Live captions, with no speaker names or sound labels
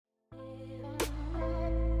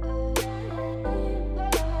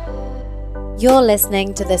You're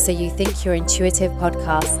listening to the So You Think You're Intuitive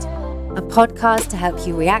podcast, a podcast to help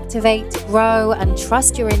you reactivate, grow, and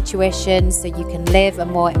trust your intuition so you can live a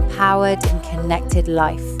more empowered and connected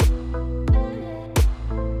life.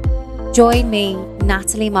 Join me,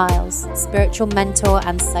 Natalie Miles, spiritual mentor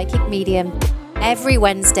and psychic medium, every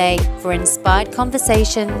Wednesday for inspired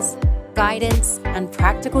conversations, guidance, and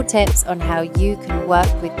practical tips on how you can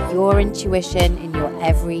work with your intuition in your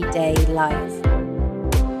everyday life.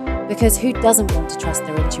 Because who doesn't want to trust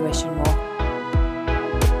their intuition more?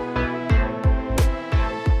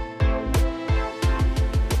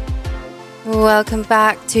 Welcome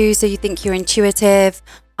back to So You Think You're Intuitive.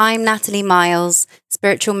 I'm Natalie Miles,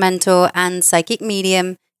 spiritual mentor and psychic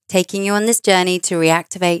medium, taking you on this journey to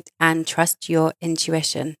reactivate and trust your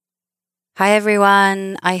intuition. Hi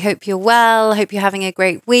everyone, I hope you're well, I hope you're having a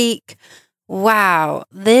great week. Wow,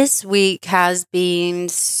 this week has been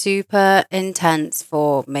super intense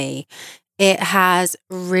for me. It has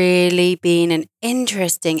really been an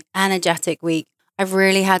interesting, energetic week. I've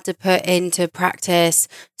really had to put into practice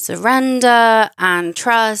surrender and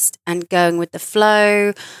trust and going with the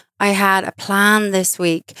flow. I had a plan this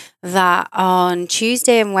week that on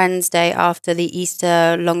Tuesday and Wednesday after the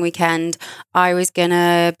Easter long weekend, I was going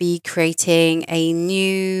to be creating a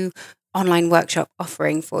new online workshop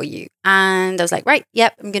offering for you. And I was like, right,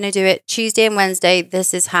 yep, I'm going to do it Tuesday and Wednesday.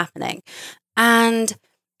 This is happening. And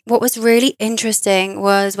what was really interesting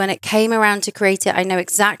was when it came around to create it, I know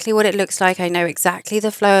exactly what it looks like. I know exactly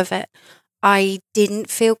the flow of it. I didn't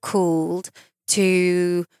feel called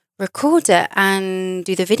to record it and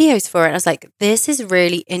do the videos for it. I was like, this is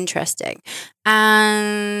really interesting.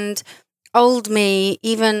 And old me,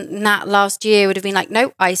 even that last year, would have been like,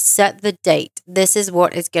 no, I set the date. This is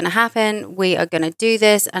what is going to happen. We are going to do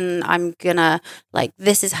this. And I'm going to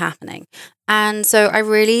this is happening. And so I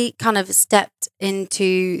really kind of stepped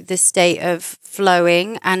into the state of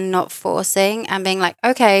flowing and not forcing and being like,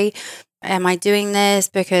 okay, am I doing this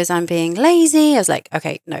because I'm being lazy? I was like,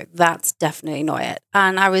 okay, no, that's definitely not it.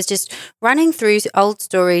 And I was just running through old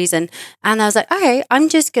stories and I was like, okay, I'm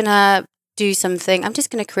just going to do something. I'm just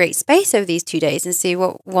going to create space over these 2 days and see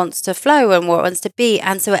what wants to flow and what wants to be.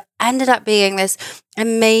 And so it ended up being this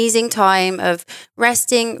amazing time of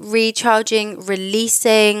resting, recharging,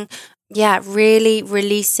 releasing. Yeah, really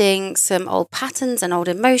releasing some old patterns and old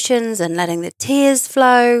emotions and letting the tears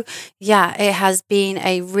flow. Yeah, it has been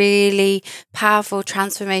a really powerful,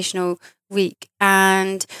 transformational week.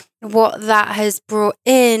 And what that has brought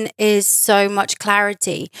in is so much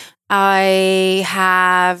clarity. I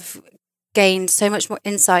have gained so much more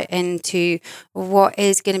insight into what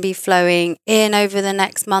is going to be flowing in over the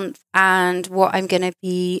next month and what I'm going to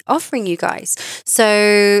be offering you guys.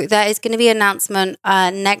 So there is going to be an announcement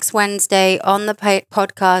next Wednesday on the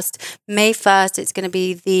podcast, May 1st. It's going to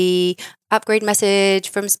be the upgrade message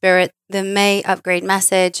from Spirit, the May upgrade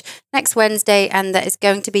message next Wednesday. And there is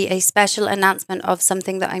going to be a special announcement of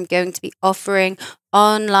something that I'm going to be offering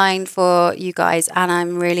online for you guys. And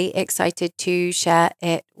I'm really excited to share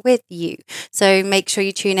it with you. So make sure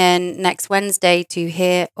you tune in next Wednesday to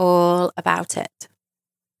hear all about it.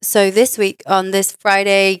 So this week on this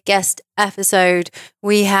Friday guest episode,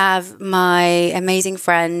 we have my amazing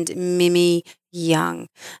friend, Mimi Young.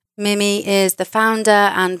 Mimi is the founder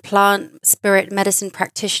and plant spirit medicine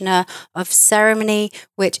practitioner of Ceremony,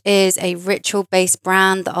 which is a ritual-based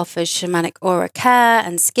brand that offers shamanic aura care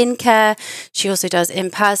and skincare. She also does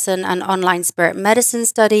in-person and online spirit medicine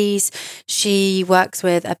studies. She works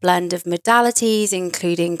with a blend of modalities,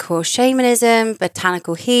 including core shamanism,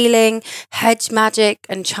 botanical healing, hedge magic,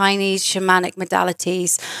 and Chinese shamanic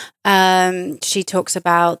modalities. She talks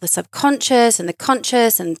about the subconscious and the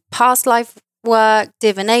conscious and past life work,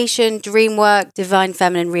 divination, dream work, divine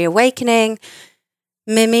feminine reawakening.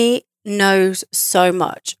 Mimi knows so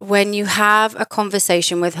much. When you have a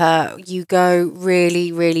conversation with her, you go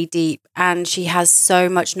really, really deep, and she has so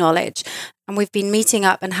much knowledge. And we've been meeting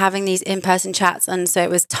up and having these in-person chats. And so it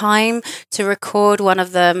was time to record one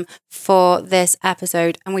of them for this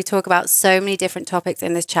episode. And we talk about so many different topics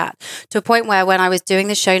in this chat, to a point where when I was doing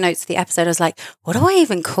the show notes for the episode, I was like, what do I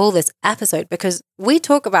even call this episode? Because we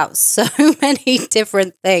talk about so many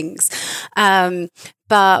different things.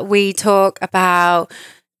 But we talk about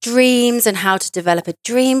dreams and how to develop a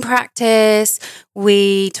dream practice.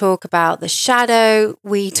 We talk about the shadow.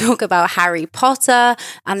 We talk about Harry Potter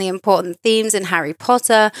and the important themes in Harry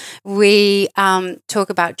Potter. We talk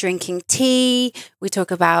about drinking tea. We talk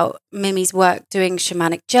about Mimi's work doing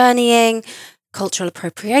shamanic journeying, cultural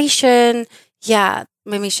appropriation. Yeah,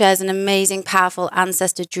 Mimi shares an amazing, powerful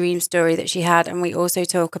ancestor dream story that she had. And we also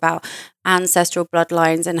talk about ancestral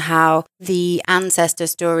bloodlines and how the ancestor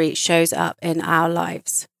story shows up in our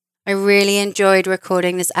lives. I really enjoyed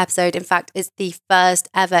recording this episode. In fact, it's the first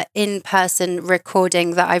ever in-person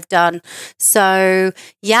recording that I've done. So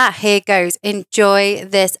yeah, here goes. Enjoy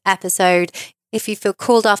this episode. If you feel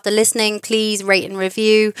called after listening, please rate and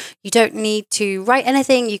review. You don't need to write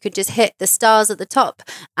anything. You could just hit the stars at the top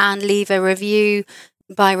and leave a review.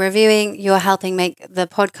 By reviewing, you're helping make the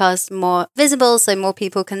podcast more visible so more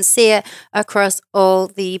people can see it across all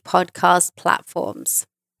the podcast platforms.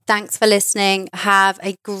 Thanks for listening. Have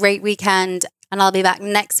a great weekend, and I'll be back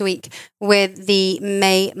next week with the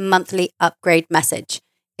May monthly upgrade message.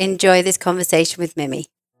 Enjoy this conversation with Mimi.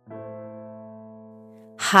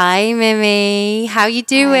 Hi, Mimi. How you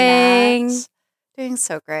doing? Hi, doing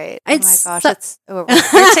so great. It's oh my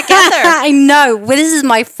gosh, we're together. I know. Well, this is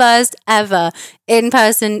my first ever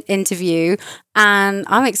in-person interview, and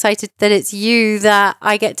I'm excited that it's you that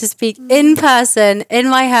I get to speak in person in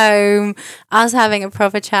my home. Us having a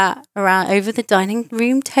proper chat over the dining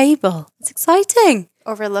room table. It's exciting.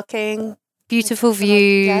 Overlooking beautiful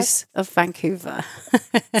views of Vancouver.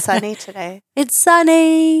 Sunny today. It's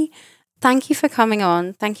sunny. Thank you for coming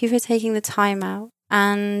on. Thank you for taking the time out.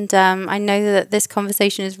 And I know that this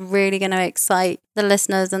conversation is really going to excite the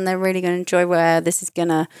listeners, and they're really going to enjoy where this is going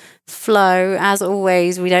to flow. As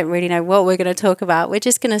always, we don't really know what we're going to talk about. We're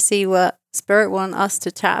just going to see what Spirit want us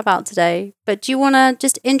to chat about today. But do you want to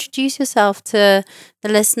just introduce yourself to the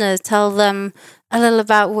listeners? Tell them a little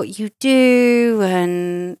about what you do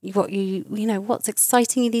and what what's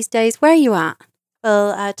exciting you these days. Where are you at?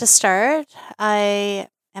 Well, to start, I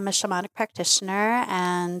am a shamanic practitioner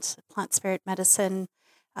and plant spirit medicine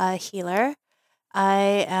healer.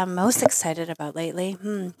 I am most excited about lately.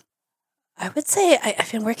 I would say I've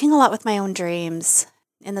been working a lot with my own dreams,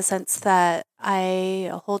 in the sense that I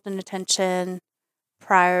hold an attention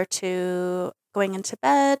prior to going into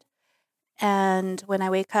bed. And when I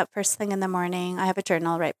wake up first thing in the morning, I have a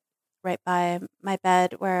journal right by my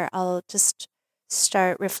bed where I'll just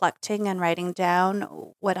start reflecting and writing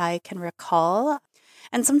down what I can recall.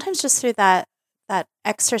 And sometimes just through that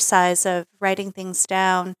exercise of writing things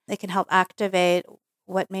down, they can help activate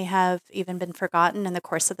what may have even been forgotten in the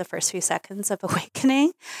course of the first few seconds of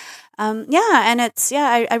awakening.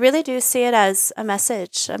 I really do see it as a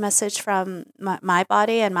message from my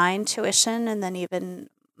body and my intuition, and then even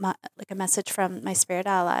like a message from my spirit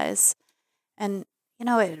allies. And,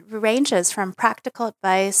 it ranges from practical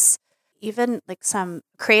advice, even like some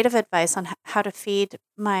creative advice on how to feed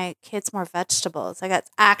my kids more vegetables. Like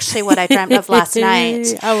that's actually what I dreamt of last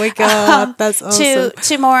night. Oh my God, that's awesome.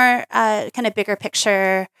 To more kind of bigger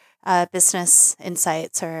picture business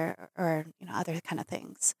insights or other kind of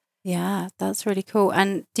things. Yeah, that's really cool.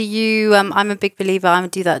 And do you, I'm a big believer, I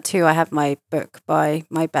do that too. I have my book by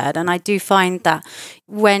my bed, and I do find that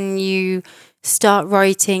when you start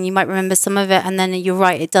writing, you might remember some of it, and then you're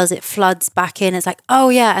right, it floods back in. It's like, oh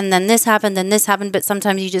yeah, and then this happened, but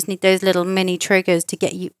sometimes you just need those little mini triggers to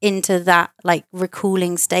get you into that like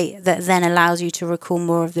recalling state that then allows you to recall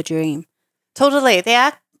more of the dream. Totally.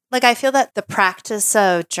 I feel that the practice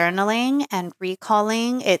of journaling and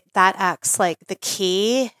recalling that acts like the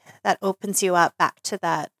key that opens you up back to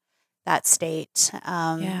that state.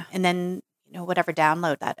 And then whatever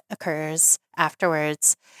download that occurs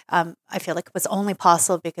afterwards, I feel like it was only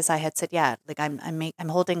possible because I had said, I'm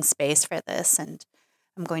holding space for this, and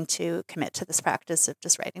I'm going to commit to this practice of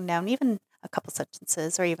just writing down even a couple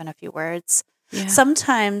sentences or even a few words. Yeah.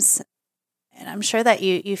 Sometimes, and I'm sure that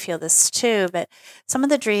you feel this too, but some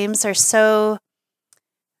of the dreams are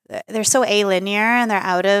they're so alinear, and they're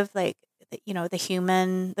out of the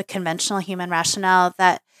conventional human rationale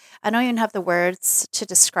that I don't even have the words to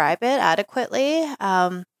describe it adequately.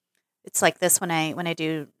 It's like this when I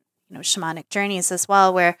do shamanic journeys as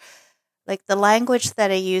well, where like the language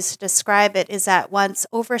that I use to describe it is at once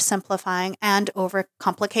oversimplifying and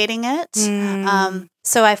overcomplicating it.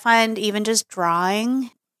 So I find even just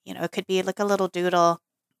drawing, it could be like a little doodle,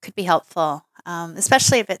 could be helpful,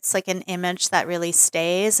 especially if it's like an image that really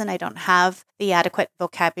stays and I don't have the adequate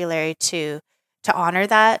vocabulary to honor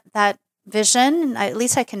that vision. At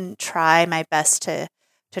least I can try my best to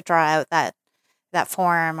draw out that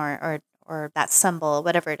form or that symbol,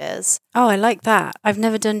 whatever it is. Oh, I like that. I've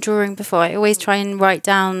never done drawing before. I always try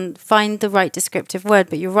and find the right descriptive word,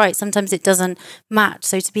 but you're right, sometimes it doesn't match.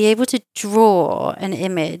 So to be able to draw an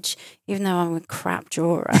image, even though I'm a crap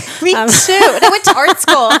drawer. Me too. And I went to art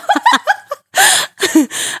school.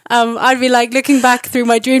 I'd be like looking back through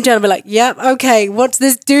my dream journal, be like, yep, okay, what's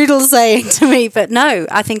this doodle saying to me? But no,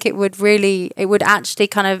 I think it would actually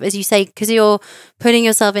kind of, as you say, because you're putting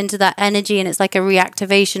yourself into that energy and it's like a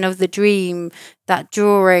reactivation of the dream, that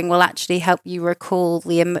drawing will actually help you recall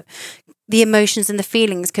the emotions and the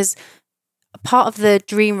feelings. Because part of the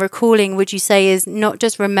dream recalling, would you say, is not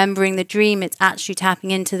just remembering the dream, it's actually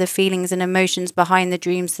tapping into the feelings and emotions behind the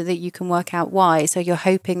dream so that you can work out why. So you're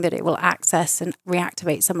hoping that it will access and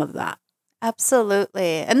reactivate some of that.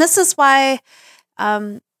 Absolutely. And this is why,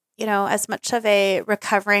 as much of a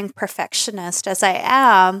recovering perfectionist as I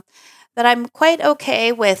am, that I'm quite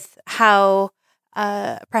okay with how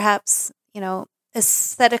perhaps,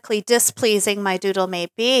 aesthetically displeasing my doodle may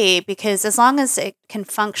be, because as long as it can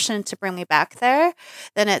function to bring me back there,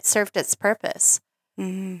 then it served its purpose.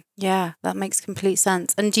 Yeah, that makes complete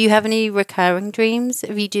sense. And do you have any recurring dreams?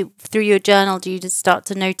 If you do through your journal, do you just start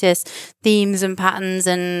to notice themes and patterns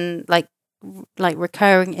and like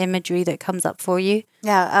recurring imagery that comes up for you?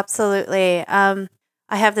 Yeah, absolutely. I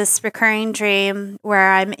have this recurring dream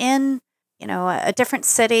where I'm in a different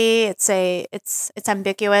city. It's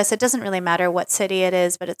ambiguous. It doesn't really matter what city it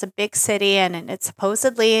is, but it's a big city, and it's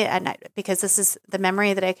supposedly, because this is the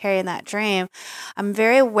memory that I carry in that dream, I'm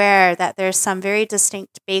very aware that there's some very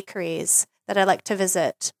distinct bakeries that I like to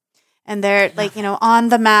visit, and they're on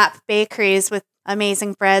the map bakeries with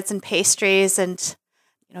amazing breads and pastries and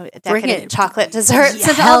decadent chocolate desserts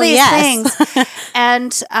and all these things.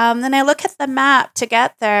 And then I look at the map to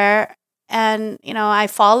get there. And, I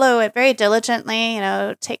follow it very diligently,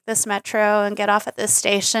 take this metro and get off at this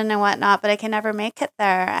station and whatnot, but I can never make it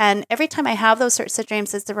there. And every time I have those sorts of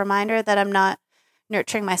dreams, it's a reminder that I'm not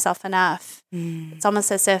nurturing myself enough. It's almost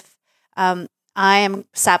as if I am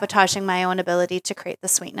sabotaging my own ability to create the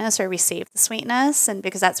sweetness or receive the sweetness. And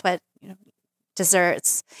because that's what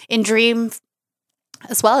desserts in dream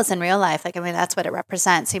as well as in real life, that's what it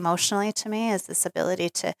represents emotionally to me, is this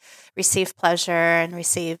ability to receive pleasure and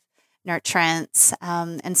receive nurturance.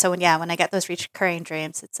 And so when I get those recurring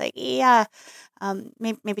dreams, it's like,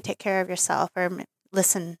 maybe take care of yourself, or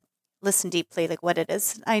listen deeply, like what it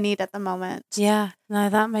is I need at the moment. Yeah, no,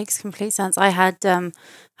 that makes complete sense. I've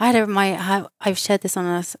shared this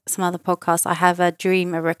on some other podcasts. I have a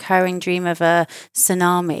recurring dream of a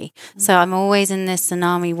tsunami. So I'm always in this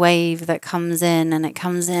tsunami wave that comes in and it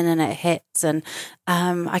hits, and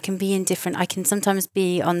I can sometimes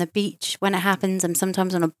be on the beach when it happens. I'm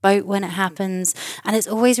sometimes on a boat when it happens, and it's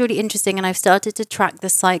always really interesting. And I've started to track the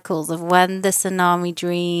cycles of when the tsunami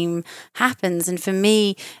dream happens. And for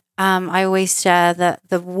me, I always share that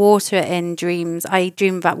the water in dreams, I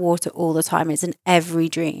dream about water all the time. It's in every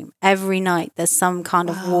dream. Every night there's some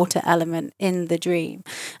kind of water element in the dream.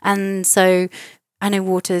 And so I know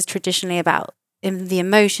water is traditionally about the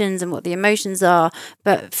emotions and what the emotions are,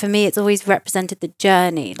 but for me it's always represented the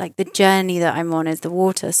journey. Like the journey that I'm on is the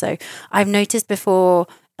water. So I've noticed before,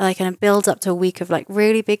 like in a build up to a week of like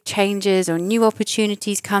really big changes or new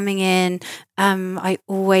opportunities coming in, I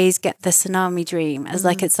always get the tsunami dream as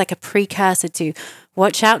it's like a precursor to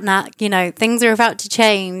watch out, Nat, things are about to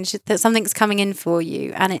change, that something's coming in for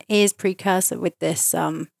you. And it is precursor with this,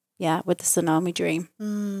 with the tsunami dream.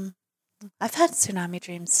 I've had tsunami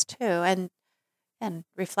dreams too. And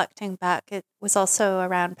reflecting back, it was also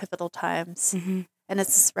around pivotal times. And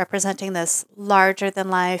it's representing this larger than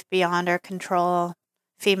life, beyond our control,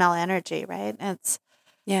 female energy, right?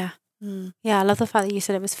 Yeah, I love the fact that you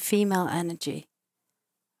said it was female energy.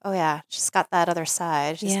 Oh yeah, she's got that other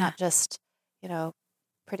side. She's not just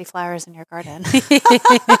pretty flowers in your garden.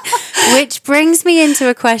 Which brings me into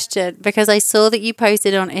a question, because I saw that you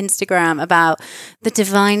posted on Instagram about the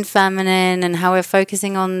divine feminine and how we're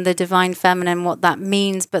focusing on the divine feminine, what that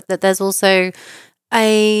means, but that there's also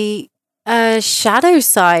a shadow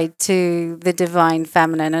side to the divine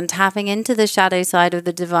feminine, and tapping into the shadow side of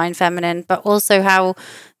the divine feminine, but also how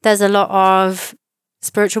there's a lot of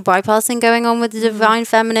spiritual bypassing going on with the divine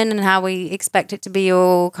feminine, and how we expect it to be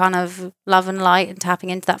all kind of love and light and tapping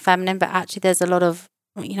into that feminine, but actually there's a lot of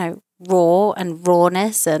raw and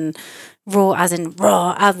rawness, and raw as in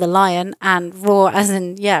raw as the lion, and raw as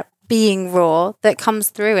in being raw, that comes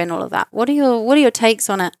through in all of that. What are your takes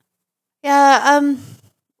on it?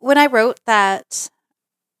 When I wrote that,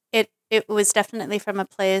 it was definitely from a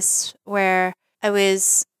place where I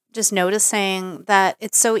was just noticing that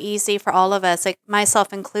it's so easy for all of us, like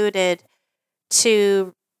myself included,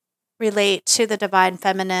 to relate to the divine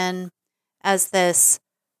feminine as this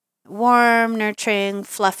warm, nurturing,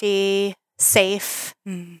 fluffy, safe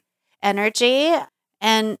energy.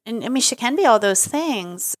 And I mean, she can be all those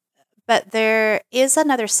things, but there is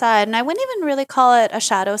another side, and I wouldn't even really call it a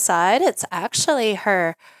shadow side. It's actually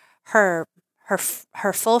her her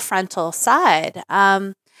full frontal side.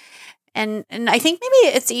 And I think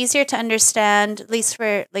maybe it's easier to understand, at least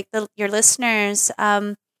for like your listeners,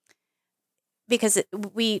 because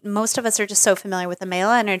most of us are just so familiar with the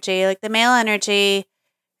male energy. Like the male energy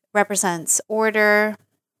represents order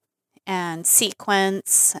and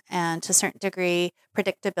sequence, and to a certain degree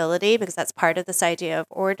predictability, because that's part of this idea of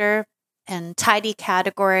order and tidy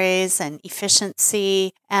categories and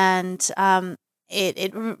efficiency. And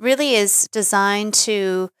it really is designed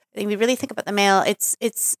to. When we really think about the male,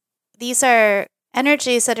 these are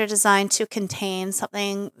energies that are designed to contain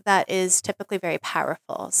something that is typically very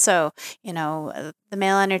powerful. So, the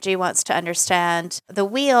male energy wants to understand the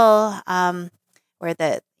wheel, or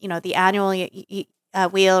the annual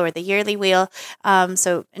wheel or the yearly wheel.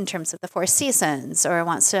 So in terms of the 4 seasons, or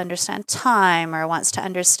wants to understand time, or wants to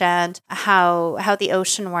understand how the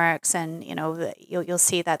ocean works. And, you'll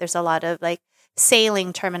see that there's a lot of like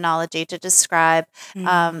sailing terminology to describe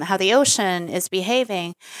how the ocean is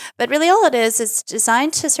behaving. But really all it is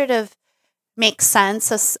designed to sort of make sense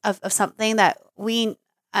of something that we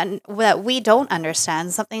don't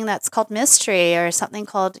understand, something that's called mystery, or something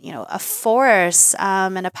called, a force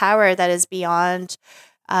and a power that is beyond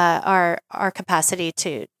our capacity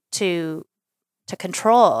to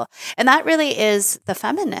control. And that really is the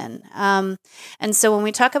feminine. And so when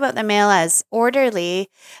we talk about the male as orderly,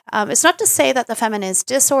 it's not to say that the feminine is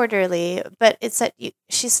disorderly, but it's that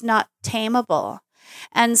she's not tameable.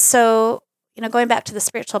 And so, going back to the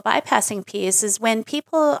spiritual bypassing piece, is when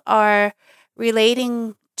people are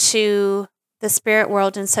relating to the spirit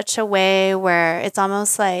world in such a way where it's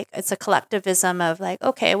almost like it's a collectivism of like,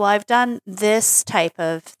 okay, well, I've done this type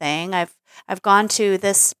of thing. I've gone to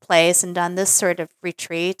this place and done this sort of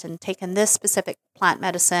retreat and taken this specific plant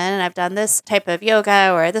medicine, and I've done this type of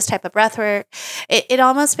yoga or this type of breath work. It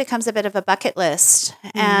almost becomes a bit of a bucket list,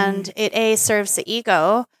 and it A, serves the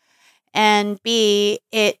ego, and B,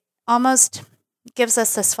 it almost gives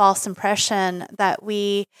us this false impression that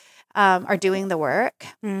we are doing the work.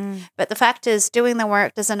 But the fact is, doing the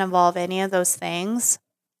work doesn't involve any of those things.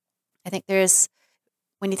 I think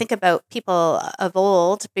when you think about people of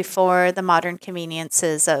old, before the modern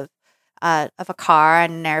conveniences of a car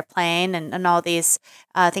and an airplane and all these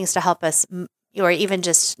things to help us, or even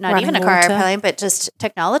just not Running even a car or water. airplane, but just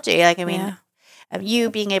technology. Like, I mean, Yeah. You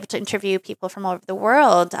being able to interview people from all over the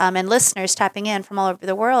world, and listeners tapping in from all over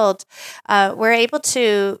the world, we're able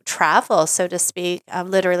to travel, so to speak,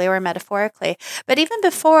 literally or metaphorically. But even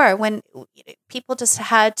before, when people just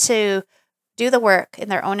had to do the work in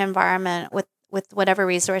their own environment with whatever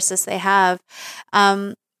resources they have,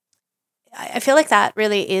 I feel like that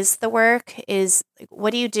really is the work. Is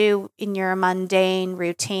what do you do in your mundane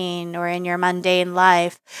routine or in your mundane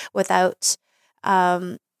life without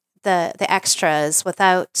the extras,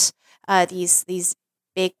 without these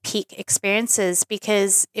big peak experiences?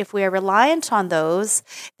 Because if we are reliant on those,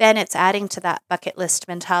 then it's adding to that bucket list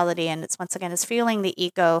mentality, and it's once again is fueling the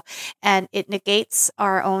ego, and it negates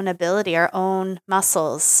our own ability, our own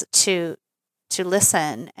muscles to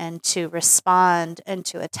listen and to respond and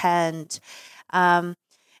to attend. And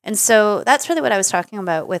so that's really what I was talking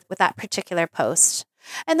about with that particular post.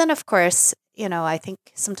 And then, of course, I think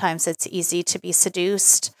sometimes it's easy to be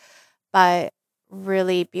seduced by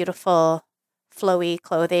really beautiful, flowy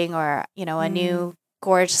clothing, or, a new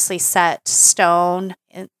gorgeously set stone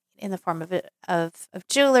in the form of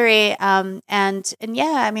jewelry. And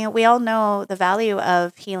yeah, I mean, we all know the value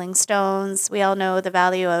of healing stones. We all know the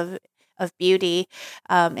value of beauty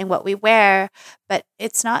in what we wear, but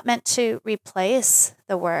it's not meant to replace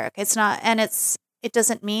the work. It's not, and it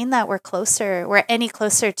doesn't mean that we're any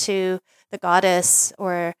closer to the goddess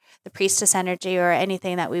or the priestess energy or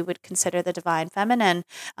anything that we would consider the divine feminine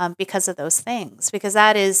because of those things, because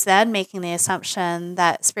that is then making the assumption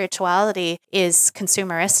that spirituality is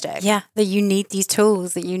consumeristic. Yeah, that you need these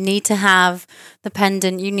tools, that you need to have the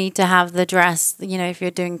pendant, you need to have the dress, if you're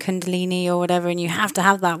doing Kundalini or whatever, and you have to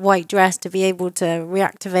have that white dress to be able to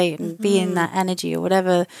reactivate and be in that energy, or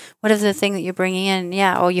whatever the thing that you're bringing in.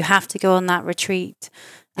 Yeah, or you have to go on that retreat.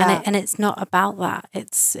 And it's not about that.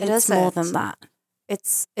 It's more than that.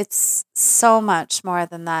 It's so much more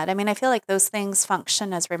than that. I mean, I feel like those things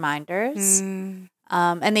function as reminders, and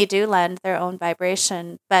they do lend their own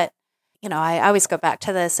vibration. But, I always go back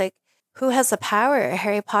to this, like, who has the power,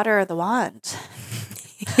 Harry Potter or the wand?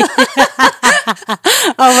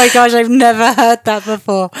 Oh my gosh, I've never heard that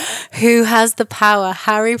before. Who has the power,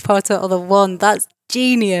 Harry Potter or the wand? That's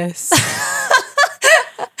genius.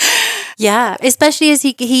 Yeah, especially as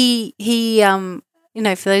he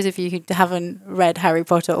for those of you who haven't read Harry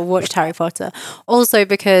Potter or watched Harry Potter, also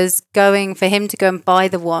because for him to go and buy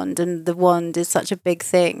the wand, and the wand is such a big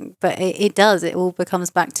thing, but it all becomes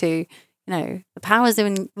back to, the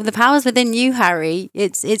powers within you, Harry.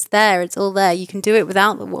 It's there, it's all there. You can do it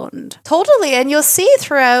without the wand. Totally. And you'll see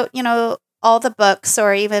throughout, all the books,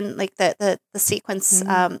 or even like the sequence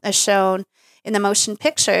as shown in the motion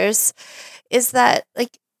pictures, is that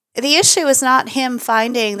like the issue is not him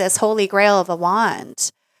finding this holy grail of a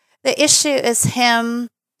wand. The issue is him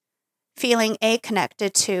feeling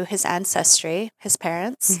connected to his ancestry, his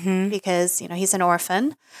parents, because, he's an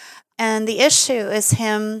orphan. And the issue is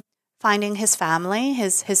him finding his family,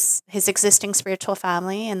 his existing spiritual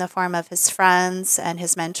family in the form of his friends and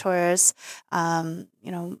his mentors, the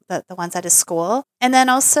ones at his school. And then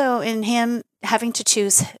also in him having to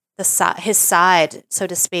choose his side, so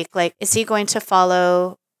to speak. Like, is he going to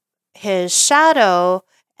follow his shadow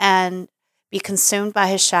and be consumed by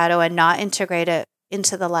his shadow and not integrate it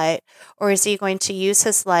into the light? Or is he going to use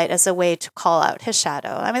his light as a way to call out his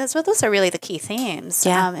shadow? I mean, those are really the key themes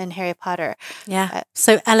in Harry Potter. Yeah,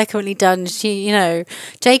 so eloquently done. She,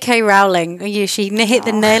 J.K. Rowling, she hit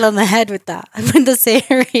the nail on the head with that, with the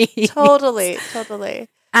series. Totally.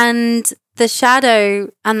 And the shadow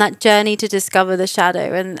and that journey to discover the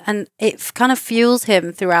shadow, and it kind of fuels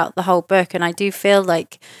him throughout the whole book. And I do feel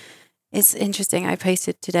like it's interesting. I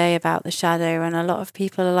posted today about the shadow, and a lot of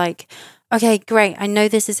people are like, okay, great. I know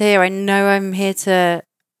this is here. I know I'm here to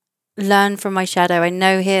learn from my shadow. I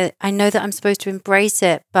know that I'm supposed to embrace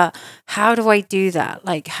it, but how do I do that?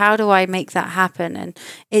 Like, how do I make that happen? And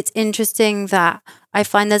it's interesting that I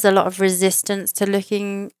find there's a lot of resistance to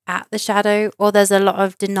looking at the shadow, or there's a lot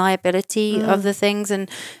of deniability of the things. And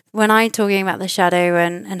when I'm talking about the shadow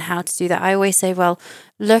and how to do that, I always say, well,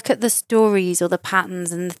 look at the stories or the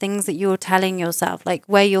patterns and the things that you're telling yourself, like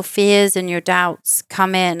where your fears and your doubts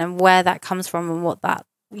come in and where that comes from, and what that,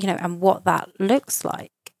 and what that looks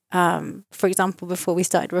like. For example, before we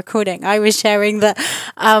started recording, I was sharing that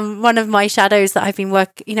one of my shadows that I've been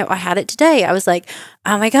I had it today. I was like,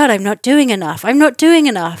 oh my God, I'm not doing enough.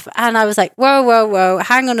 And I was like, whoa,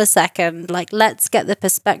 hang on a second. Like, let's get the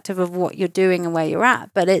perspective of what you're doing and where you're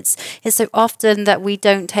at. But it's so often that we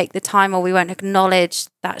don't take the time, or we won't acknowledge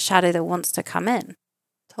that shadow that wants to come in.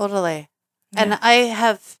 Totally. Yeah. And I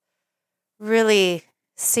have really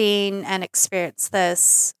seen and experienced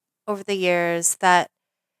this over the years, that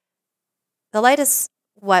the light is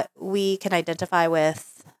what we can identify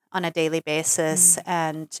with on a daily basis,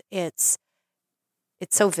 and it's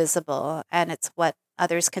so visible, and it's what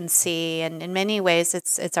others can see, and in many ways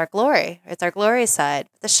it's our glory. It's our glory side.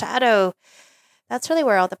 The shadow, that's really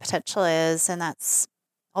where all the potential is, and that's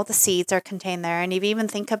all the seeds are contained there. And if you even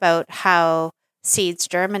think about how seeds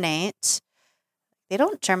germinate, they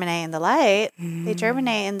don't germinate in the light. They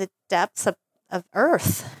germinate in the depths of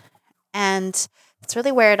earth. And it's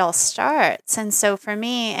really where it all starts. And so for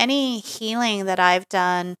me, any healing that I've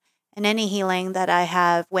done and any healing that I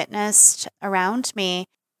have witnessed around me,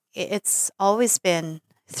 it's always been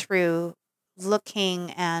through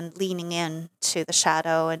looking and leaning in to the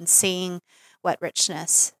shadow and seeing what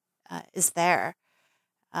richness is there.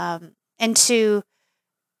 And to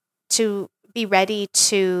be ready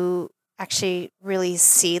to actually really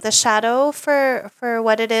see the shadow for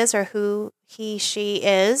what it is, or who she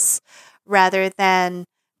is, rather than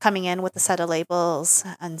coming in with a set of labels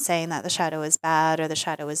and saying that the shadow is bad, or the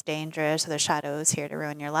shadow is dangerous, or the shadow is here to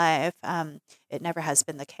ruin your life. It never has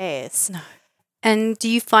been the case. No. And do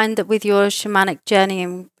you find that with your shamanic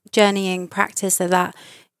journeying practice, that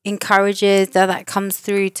encourages, that comes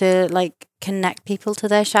through to like connect people to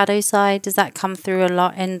their shadow side? Does that come through a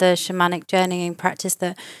lot in the shamanic journeying practice,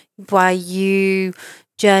 that by you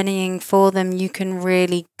journeying for them, you can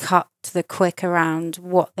really cut to the quick around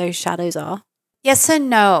what those shadows are? Yes and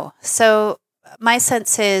no. So my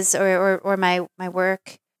sense is, or my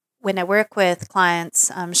work, when I work with clients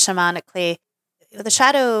shamanically, the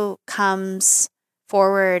shadow comes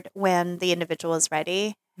forward when the individual is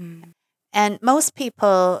ready. And most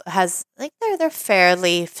people they're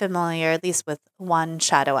fairly familiar, at least with one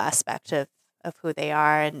shadow aspect of who they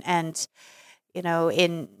are, and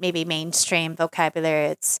in maybe mainstream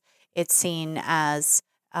vocabulary, it's seen as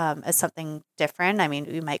something different. I mean,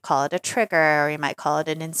 you might call it a trigger, or you might call it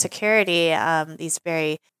an insecurity. These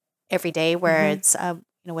very everyday words,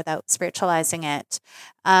 without spiritualizing it.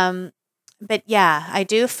 But yeah, I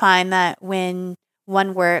do find that when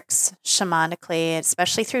one works shamanically,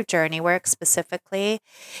 especially through journey work specifically,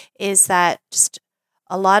 is that just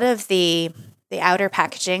a lot of the outer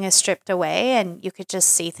packaging is stripped away, and you could just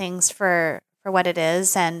see things for what it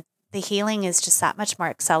is. And the healing is just that much more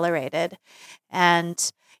accelerated. And,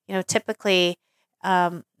 typically,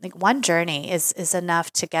 like one journey is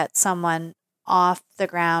enough to get someone off the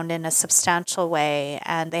ground in a substantial way.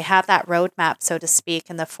 And they have that roadmap, so to speak,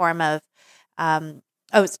 in the form of,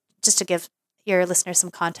 just to give your listeners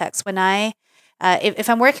some context, when if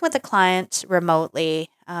I'm working with a client remotely,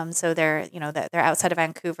 so they're outside of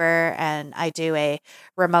Vancouver, and I do a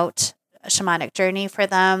remote shamanic journey for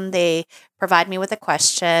them. They provide me with a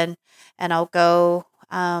question, and I'll go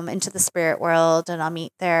into the spirit world, and I'll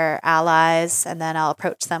meet their allies, and then I'll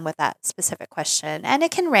approach them with that specific question. And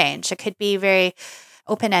it can range. It could be very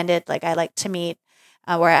open-ended, like I like to meet,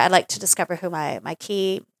 where I like to discover who my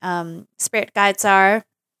key spirit guides are.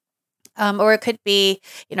 Or it could be,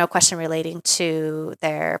 a question relating to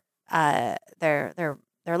their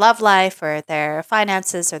love life, or their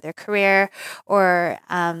finances, or their career, or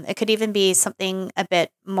it could even be something a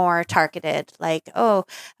bit more targeted, like,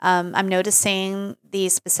 I'm noticing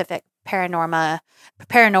these specific paranormal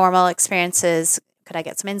experiences. Could I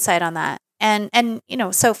get some insight on that? And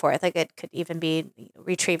so forth. Like, it could even be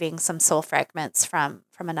retrieving some soul fragments from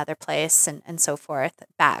another place, and so forth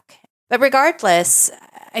back. But regardless,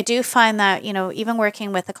 I do find that, even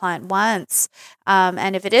working with a client once,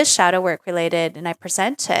 and if it is shadow work related and I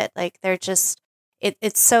present it, like, they're just,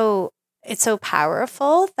 it's so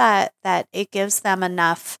powerful that it gives them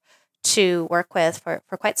enough to work with for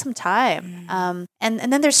quite some time. And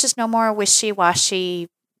then there's just no more wishy-washy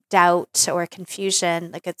doubt or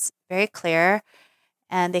confusion. Like, it's very clear,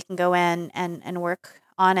 and they can go in and work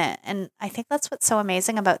on it. And I think that's what's so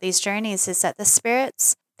amazing about these journeys, is that the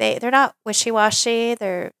spirits, they're not wishy-washy.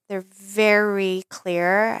 They're very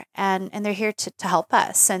clear, and they're here to help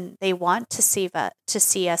us, and they want to see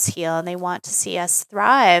us heal, and they want to see us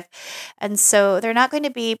thrive. And so they're not going to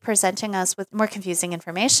be presenting us with more confusing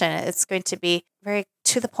information. It's going to be very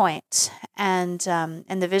to the point, and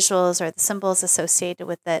the visuals or the symbols associated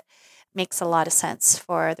with it makes a lot of sense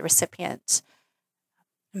for the recipient.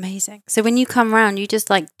 Amazing. So when you come around, you just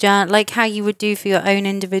like how you would do for your own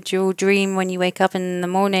individual dream when you wake up in the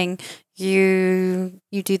morning, you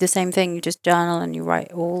do the same thing. You just journal and you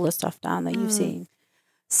write all the stuff down that you've seen.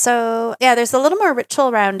 So yeah, there's a little more ritual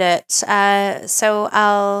around it. So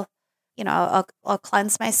I'll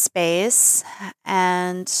cleanse my space,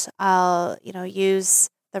 and I'll, use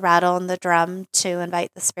the rattle and the drum to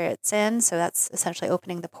invite the spirits in. So that's essentially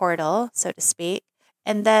opening the portal, so to speak.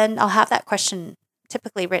 And then I'll have that question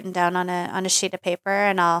typically written down on a sheet of paper,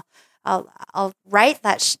 and I'll write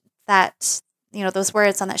that those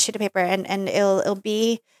words on that sheet of paper, and I'll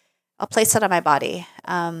place it on my body,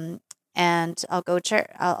 and I'll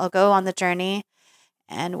go on the journey,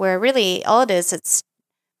 and where really all it is,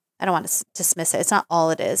 I don't want to dismiss it. It's not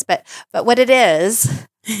all it is, but what it is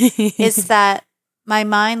is that my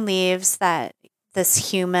mind leaves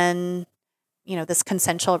this human, this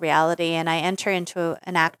consensual reality, and I enter into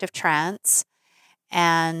an active trance.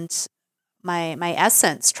 And my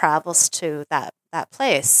essence travels to that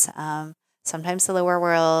place. Sometimes the lower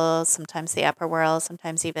world, sometimes the upper world,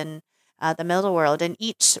 sometimes even the middle world. And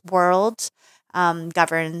each world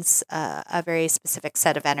governs a very specific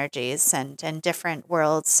set of energies, and different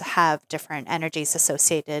worlds have different energies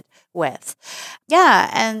associated with. Yeah,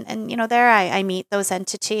 and there I meet those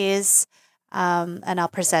entities. And I'll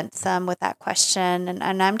present them with that question,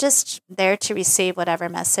 and I'm just there to receive whatever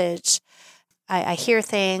message. I hear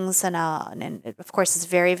things, and it, of course, is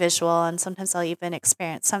very visual, and sometimes I'll even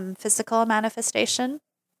experience some physical manifestation.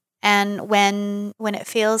 And when it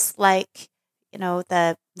feels like,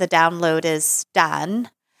 the download is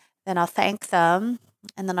done, then I'll thank them,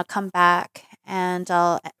 and then I'll come back and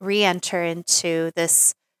I'll re-enter into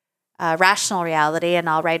this rational reality, and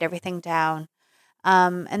I'll write everything down.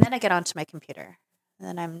 And then I get onto my computer, and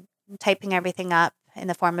then I'm typing everything up in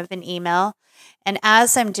the form of an email. And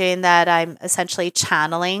as I'm doing that, I'm essentially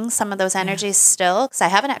channeling some of those energies still, because I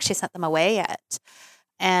haven't actually sent them away yet.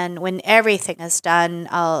 And when everything is done,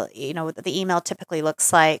 the email typically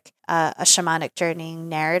looks like a shamanic journeying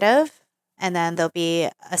narrative. And then there'll be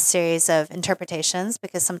a series of interpretations,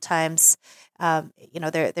 because sometimes,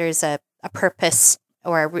 there's a purpose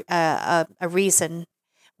or a reason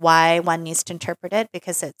why one needs to interpret it,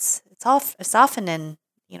 because it's often in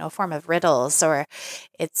form of riddles, or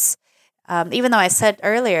it's even though I said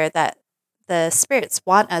earlier that the spirits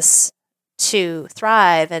want us to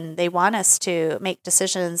thrive, and they want us to make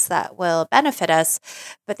decisions that will benefit us,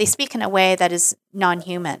 but they speak in a way that is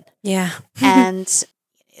non-human. Yeah. And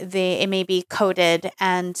it may be coded,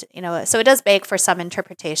 and so it does beg for some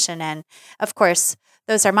interpretation. And of course,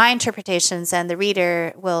 those are my interpretations, and the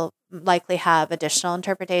reader will likely have additional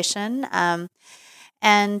interpretation.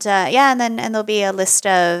 And and there'll be a list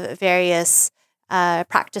of various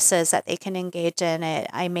practices that they can engage in.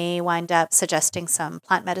 I may wind up suggesting some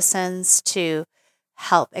plant medicines to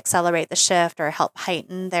help accelerate the shift or help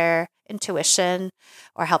heighten their intuition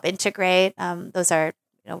or help integrate. Those are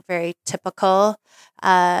very typical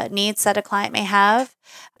needs that a client may have.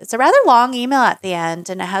 It's a rather long email at the end,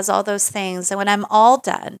 and it has all those things. And when I'm all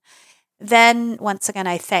done, then once again,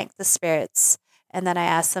 I thank the spirits, and then I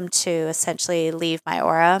ask them to essentially leave my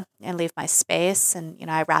aura and leave my space. And,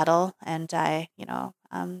 I rattle and I,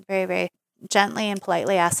 very, very gently and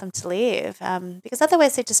politely ask them to leave, because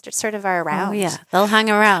otherwise they just sort of are around. Oh yeah, they'll hang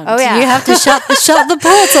around. Oh yeah, you have to shut the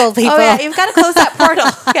portal, people. Oh yeah, you've got to close that portal.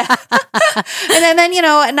 Yeah. And then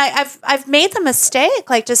and I've made the mistake,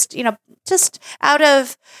 like just out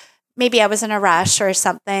of maybe I was in a rush or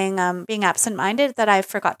something, being absent-minded, that I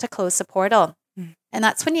forgot to close the portal. And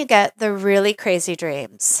that's when you get the really crazy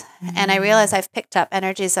dreams. And I realize I've picked up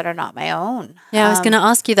energies that are not my own. Yeah, I was going to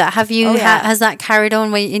ask you that. Have you, has that carried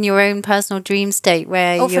on in your own personal dream state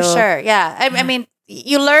where you're... for sure. Yeah. I mean,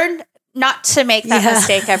 you learn not to make that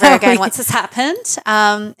mistake ever again once it's happened.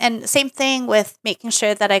 And same thing with making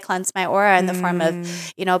sure that I cleanse my aura in the form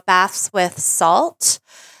of, baths with salt,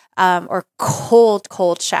 or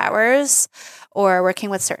cold showers, or working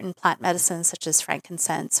with certain plant medicines such as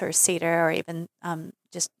frankincense or cedar, or even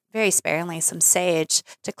just very sparingly some sage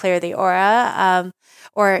to clear the aura,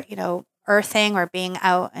 or earthing or being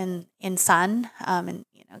out in sun, and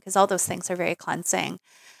because all those things are very cleansing.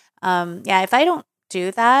 If I don't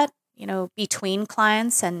do that, between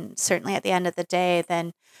clients and certainly at the end of the day,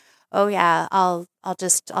 then I'll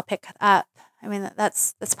pick up. I mean,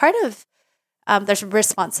 that's part of there's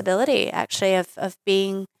responsibility actually of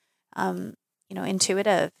being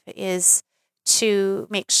intuitive, is to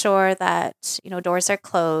make sure that doors are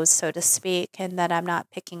closed, so to speak, and that I'm not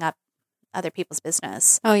picking up other people's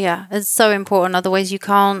business. Oh yeah, it's so important. Otherwise, you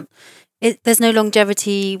can't. There's no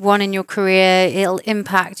longevity in your career. It'll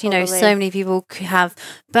impact. Totally. So many people have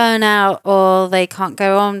burnout, or they can't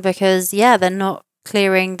go on because they're not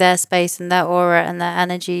clearing their space and their aura and their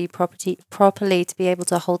energy properly to be able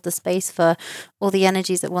to hold the space for all the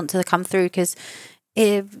energies that want to come through. Because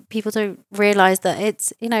if people don't realize that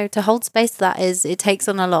it's to hold space, it takes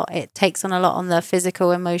on a lot. It takes on a lot on the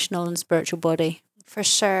physical, emotional, and spiritual body. For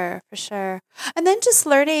sure. And then just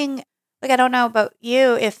learning, I don't know about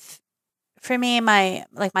you, if for me, my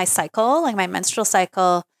cycle, my menstrual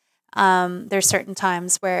cycle, there's certain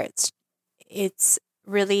times where it's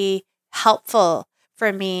really helpful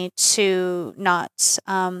for me to not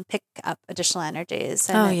pick up additional energies.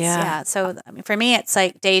 And so for me, it's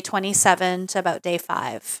like day 27 to about day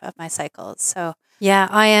 5 of my cycles. So yeah,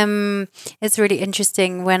 I am. It's really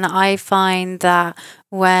interesting when I find that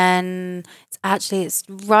when it's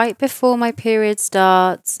right before my period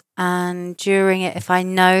starts and during it, if I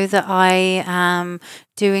know that I am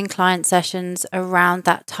doing client sessions around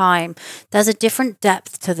that time, there's a different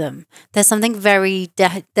depth to them. There's something very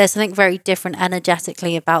different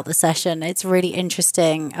energetically about the session. It's really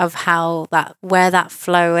interesting of where that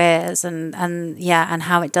flow is and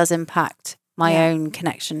how it does impact my own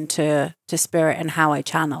connection to spirit and how I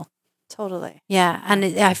channel. Totally. Yeah, and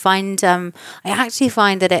I actually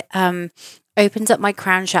find that it opens up my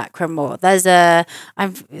crown chakra more. It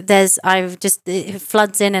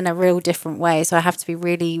floods in a real different way. So I have to be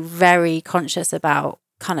really very conscious about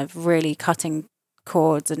kind of really cutting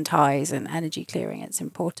cords and ties and energy clearing. It's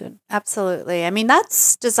important. Absolutely. I mean,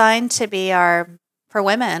 that's designed to be for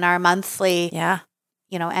women, our monthly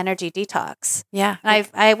energy detox. Yeah. And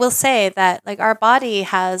I will say that our body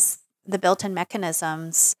has the built-in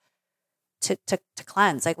mechanisms to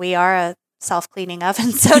cleanse. We are a self-cleaning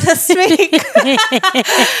oven, so to speak. And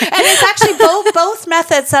it's actually both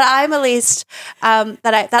methods that I'm at least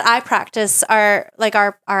that I practice are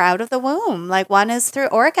out of the womb. One is through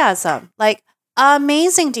orgasm,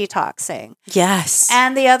 amazing detoxing. Yes.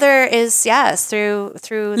 And the other is through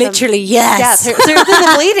literally yes. Through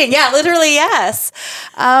the bleeding. Yeah, literally yes.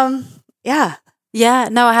 Yeah,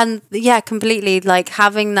 no, I hadn't. Yeah, completely.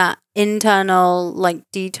 Having that internal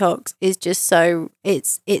detox is just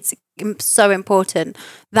it's so important.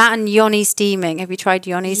 That and yoni steaming. Have you tried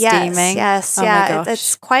yoni steaming? Yes, oh yeah. My gosh.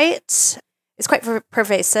 It's quite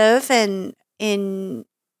pervasive in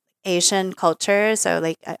Asian culture.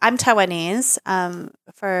 So I'm Taiwanese.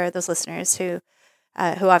 For those listeners who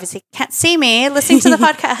obviously can't see me listening to the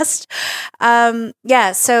podcast.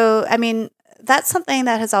 So I mean, that's something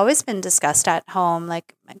that has always been discussed at home.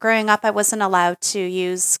 Growing up, I wasn't allowed to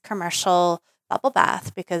use commercial bubble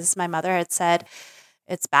bath because my mother had said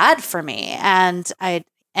it's bad for me. And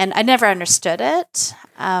And I never understood it.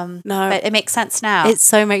 No. But it makes sense now. It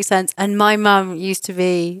so makes sense. And my mum used to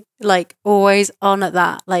be like always on at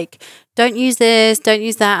that, like, don't use this, don't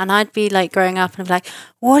use that. And I'd be like growing up and I'd be like,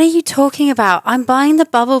 what are you talking about? I'm buying the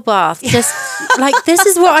bubble bath. Just like, this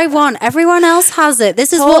is what I want. Everyone else has it.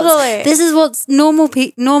 This is what's normal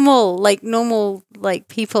people, like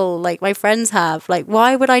my friends have. Like,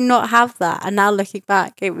 why would I not have that? And now looking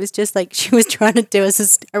back, it was just like she was trying to do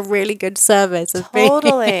us a really good service.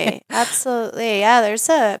 Totally. Absolutely. Yeah. There's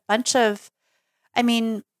a bunch of, I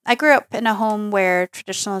mean, I grew up in a home where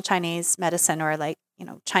traditional Chinese medicine or like,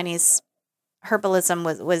 Chinese herbalism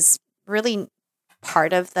was really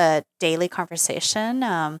part of the daily conversation.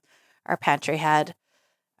 Our pantry had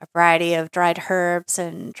a variety of dried herbs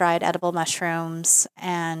and dried edible mushrooms,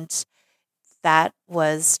 and that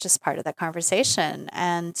was just part of that conversation.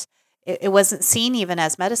 And it wasn't seen even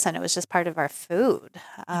as medicine. It was just part of our food.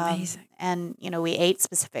 Amazing. And, we ate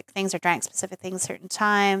specific things or drank specific things at a certain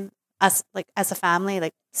time. Us, like as a family,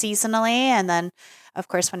 like seasonally. And then, of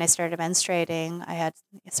course, when I started menstruating, I had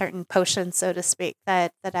certain potions, so to speak,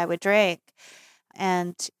 that I would drink.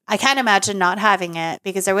 And I can't imagine not having it,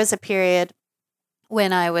 because there was a period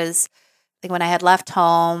when I had left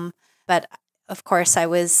home. But of course, I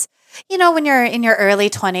was, when you're in your early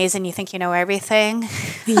 20s and you think you know everything.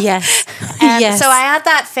 Yes. And so I had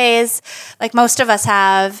that phase, like most of us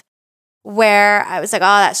have, where I was like, oh,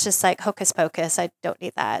 that's just like hocus pocus. I don't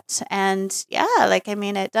need that. And yeah,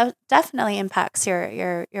 it definitely impacts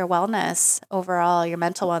your wellness overall, your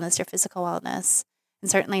mental wellness, your physical wellness,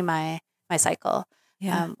 and certainly my cycle.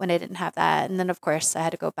 Yeah. When I didn't have that. And then, of course, I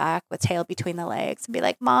had to go back with tail between the legs and be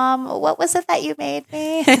like, Mom, what was it that you made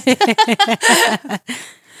me?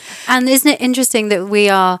 And isn't it interesting that we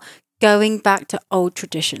are going back to old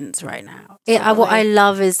traditions right now? Totally. What I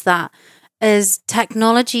love is that as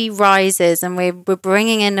technology rises and we're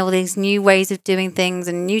bringing in all these new ways of doing things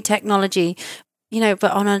and new technology, but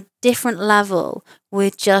on a different level, we're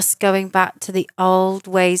just going back to the old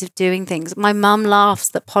ways of doing things. My mum laughs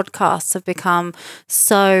that podcasts have become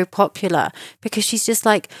so popular because she's just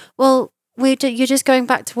like, well, you're just going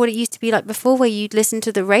back to what it used to be like before, where you'd listen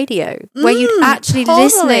to the radio, where you'd actually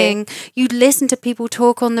you'd listen to people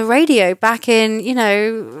talk on the radio back in,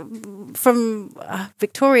 from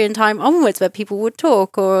Victorian time onwards, where people would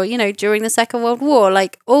talk, or, during the Second World War,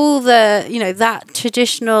 like all the, that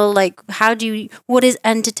traditional, like, what is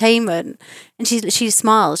entertainment? And she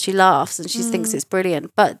smiles, she laughs, and she thinks it's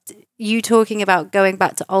brilliant. But you talking about going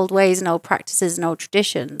back to old ways and old practices and old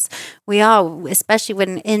traditions, we are, especially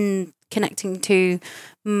when in connecting to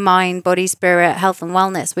mind, body, spirit, health and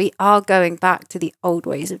wellness, we are going back to the old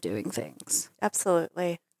ways of doing things.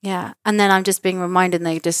 Absolutely. Yeah. And then I'm just being reminded, and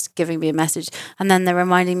they're just giving me a message. And then they're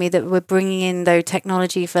reminding me that we're bringing in though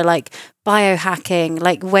technology for like biohacking,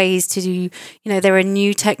 like ways to do, there are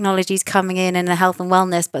new technologies coming in the health and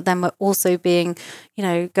wellness, but then we're also being,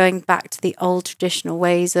 going back to the old traditional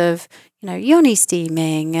ways of, yoni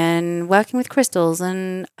steaming and working with crystals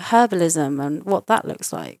and herbalism and what that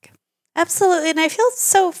looks like. Absolutely. And I feel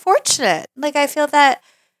so fortunate. Like, I feel that,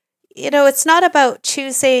 it's not about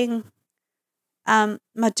choosing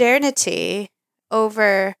modernity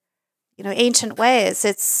over, ancient ways.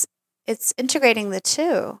 It's integrating the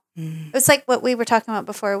two. It's like what we were talking about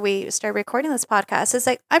before we started recording this podcast. It's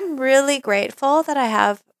like, I'm really grateful that I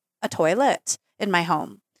have a toilet in my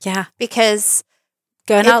home. Yeah. Because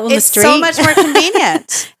going out on the street, it's so much more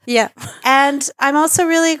convenient. Yeah. And I'm also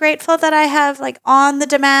really grateful that I have like on the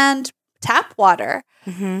demand tap water.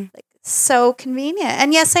 Like, so convenient.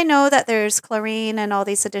 And yes, I know that there's chlorine and all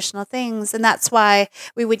these additional things, and that's why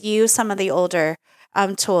we would use some of the older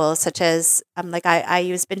tools, such as I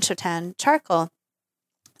use Binchotan charcoal.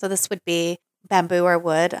 So this would be bamboo or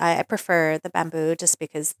wood. I prefer the bamboo just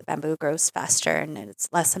because the bamboo grows faster and it's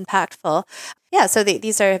less impactful. Yeah, so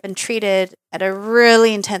these have been treated at a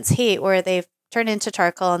really intense heat where they've turned into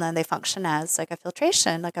charcoal, and then they function as like a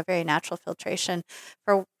filtration, like a very natural filtration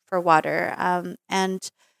for water.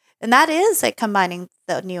 And that is like combining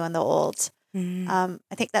the new and the old. I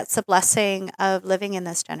think that's the blessing of living in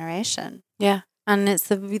this generation. Yeah. And it's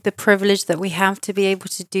the privilege that we have to be able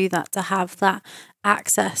to do that, to have that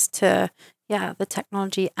access to, the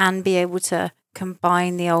technology, and be able to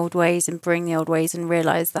combine the old ways and bring the old ways and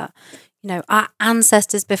realize that, our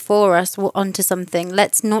ancestors before us were onto something.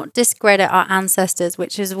 Let's not discredit our ancestors,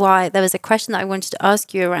 which is why there was a question that I wanted to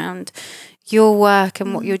ask you around your work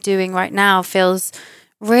and what you're doing right now feels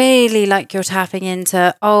really like you're tapping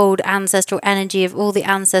into old ancestral energy of all the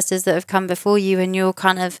ancestors that have come before you, and you're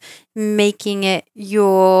kind of making it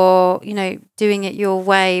your, doing it your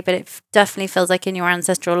way. But it definitely feels like in your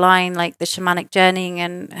ancestral line, like the shamanic journeying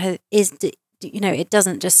it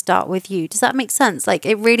doesn't just start with you. Does that make sense? Like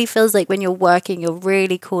it really feels like when you're working, you're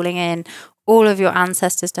really calling in all of your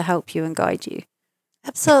ancestors to help you and guide you.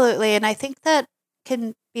 Absolutely. And I think that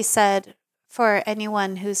can be said for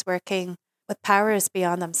anyone who's working with powers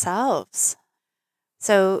beyond themselves.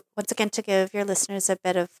 So once again, to give your listeners a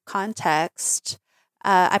bit of context,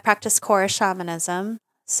 I practice core shamanism.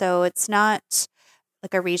 So it's not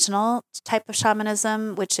like a regional type of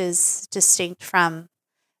shamanism, which is distinct from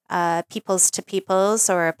peoples to peoples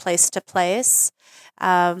or place to place.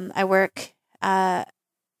 I work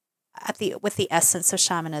with the essence of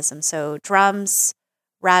shamanism. So drums,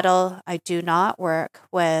 rattle. I do not work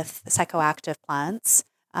with psychoactive plants.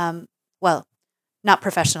 Well, not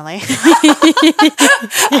professionally. So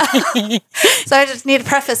I just need to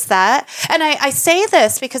preface that. And I say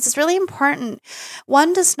this because it's really important.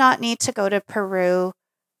 One does not need to go to Peru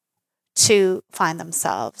to find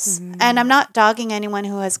themselves. Mm-hmm. And I'm not dogging anyone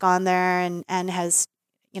who has gone there and has,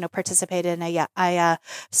 participated in a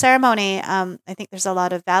ceremony. I think there's a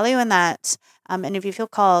lot of value in that. And if you feel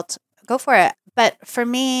called, go for it. But for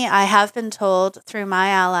me, I have been told through my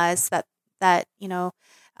allies that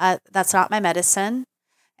that's not my medicine.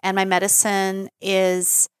 And my medicine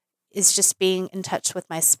is just being in touch with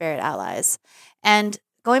my spirit allies. And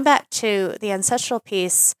going back to the ancestral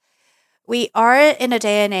piece, we are in a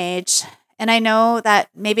day and age, and I know that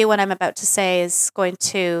maybe what I'm about to say is going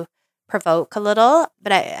to provoke a little,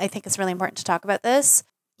 but I think it's really important to talk about this.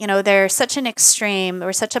 There's such an extreme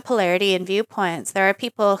or such a polarity in viewpoints. There are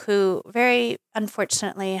people who very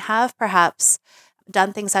unfortunately have perhaps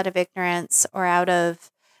done things out of ignorance or out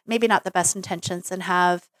of maybe not the best intentions and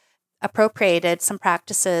have appropriated some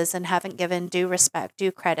practices and haven't given due respect,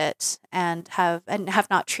 due credit, and have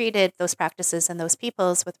not treated those practices and those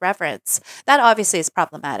peoples with reverence. That obviously is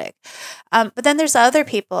problematic. But then there's other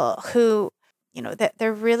people who,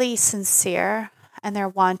 they're really sincere and they're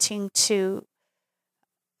wanting to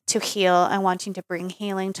heal and wanting to bring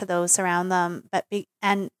healing to those around them.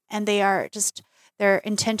 And they are just, their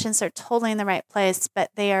intentions are totally in the right place, but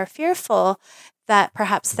they are fearful that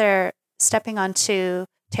perhaps they're stepping onto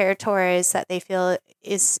territories that they feel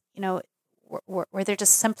is, where they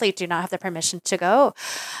just simply do not have the permission to go.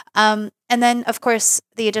 And then, of course,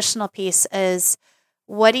 the additional piece is,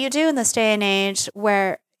 what do you do in this day and age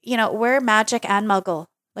where, we're magic and muggle?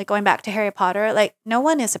 Like going back to Harry Potter, like no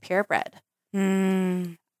one is a purebred.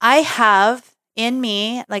 I have in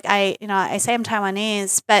me, like I say I'm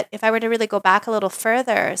Taiwanese, but if I were to really go back a little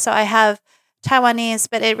further, so I have Taiwanese,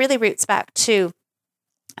 but it really roots back to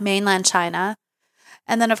mainland China.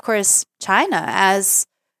 And then, of course, China as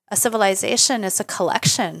a civilization is a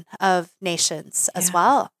collection of nations as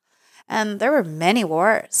well. And there were many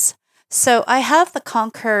wars. So I have the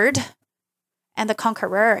conquered and the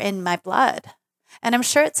conqueror in my blood. And I'm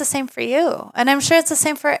sure it's the same for you. And I'm sure it's the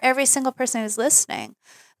same for every single person who's listening.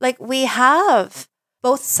 Like we have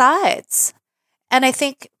both sides. And I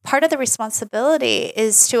think part of the responsibility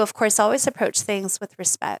is to, of course, always approach things with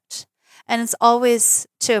respect. And it's always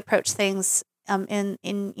to approach things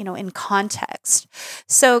in context.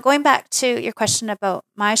 So going back to your question about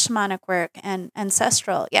my shamanic work and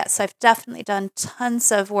ancestral, yes, I've definitely done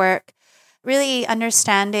tons of work, really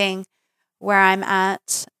understanding where I'm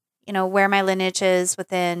at, where my lineage is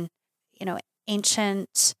within,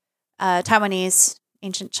 ancient Taiwanese,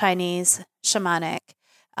 ancient Chinese shamanic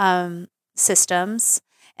systems.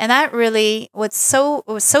 And that really was so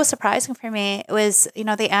surprising for me. It was,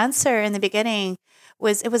 the answer in the beginning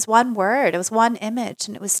it was one word, it was one image,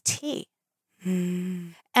 and it was tea.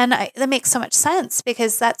 And that makes so much sense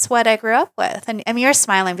because that's what I grew up with. And I mean, you're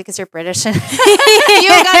smiling because you're British and you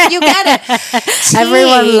get it. Tea,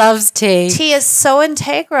 everyone loves tea. Tea is so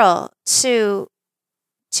integral to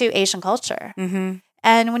Asian culture. Mm-hmm.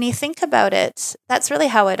 And when you think about it, that's really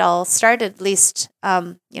how it all started, at least,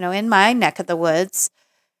 in my neck of the woods.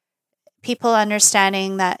 People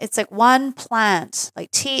understanding that it's like one plant,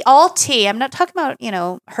 like tea, all tea. I'm not talking about,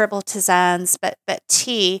 herbal tisanes, but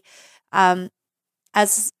tea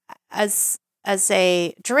as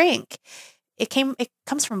a drink. It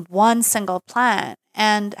comes from one single plant,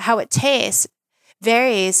 and how it tastes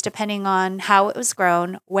varies depending on how it was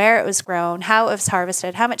grown, where it was grown, how it was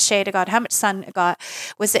harvested, how much shade it got, how much sun it got.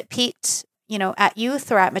 Was it peaked, at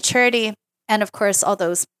youth or at maturity? And of course, all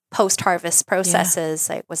those post-harvest processes,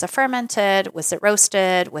 like was it fermented, was it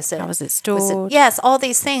roasted, how was it stored? yes, all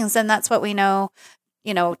these things. And that's what we know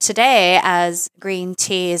today as green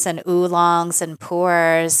teas and oolongs and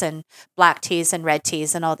pu'ers and black teas and red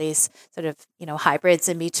teas and all these sort of, hybrids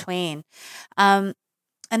in between. And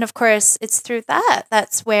of course, it's through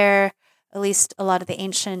that's where at least a lot of the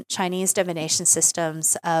ancient Chinese divination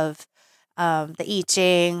systems of the I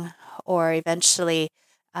Ching, or eventually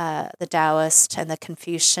the Taoist and the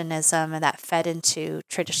Confucianism, and that fed into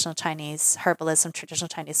traditional Chinese herbalism, traditional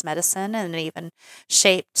Chinese medicine, and it even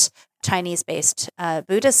shaped Chinese-based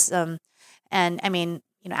Buddhism. And I mean,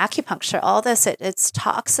 acupuncture, all this, it's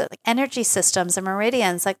talks like energy systems and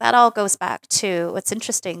meridians, like that all goes back to what's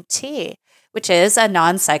interesting, tea, which is a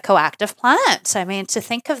non-psychoactive plant. I mean, to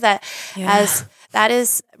think of that as that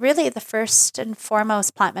is really the first and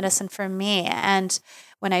foremost plant medicine for me. And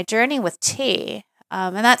when I journey with tea,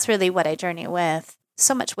 and that's really what I journey with,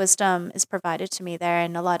 so much wisdom is provided to me there,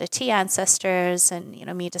 and a lot of tea ancestors, and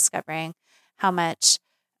me discovering how much,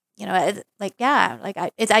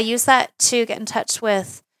 I use that to get in touch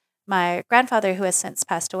with my grandfather, who has since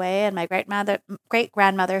passed away, and my great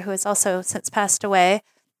grandmother, who has also since passed away.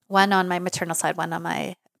 One on my maternal side, one on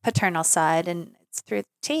my paternal side, and it's through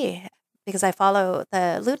tea, because I follow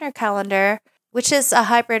the lunar calendar, which is a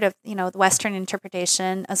hybrid of, the Western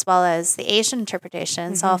interpretation as well as the Asian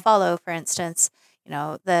interpretation. So I'll follow, for instance,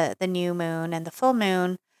 the new moon and the full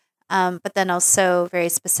moon, but then also very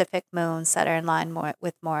specific moons that are in line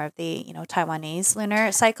with more of the, Taiwanese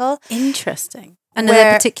lunar cycle. Interesting. And are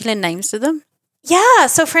there particular names to them? Yeah.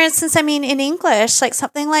 So for instance, I mean, in English, like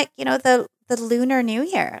something like, the Lunar New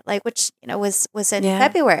Year, like, which, was in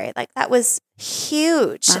February, like that was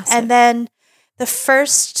huge. Massive. And then the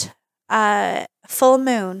first full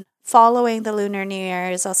moon following the Lunar New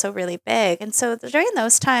Year is also really big. And so during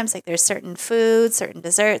those times, like there's certain foods, certain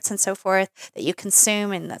desserts and so forth that you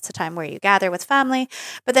consume. And that's a time where you gather with family.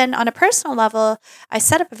 But then on a personal level, I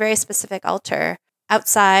set up a very specific altar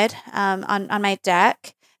outside on my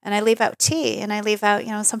deck. And I leave out tea, and I leave out,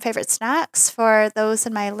 some favorite snacks for those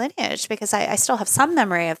in my lineage, because I still have some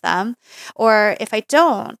memory of them. Or if I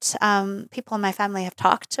don't, people in my family have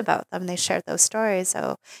talked about them. They shared those stories.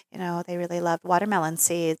 So, they really love watermelon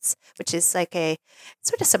seeds, which is like a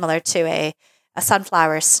sort of similar to a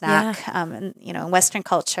sunflower snack, in Western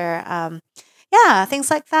culture. Things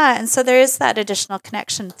like that. And so there is that additional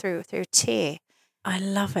connection through tea. I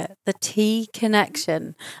love it. The tea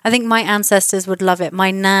connection. I think my ancestors would love it.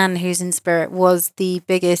 My nan, who's in spirit, was the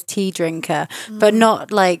biggest tea drinker, but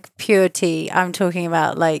not like pure tea. I'm talking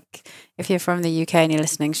about, like, if you're from the UK and you're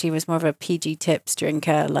listening, she was more of a PG Tips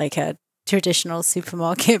drinker, like a traditional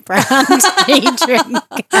supermarket brand tea drinker.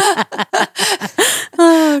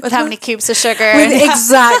 With how many cubes of sugar?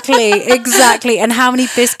 Exactly. And how many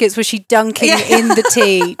biscuits was she dunking in the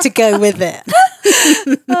tea to go with it?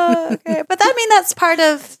 Okay. But I mean, that's part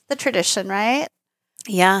of the tradition, right?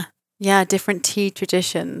 Yeah. Different tea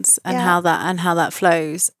traditions and how that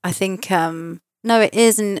flows. I think no, it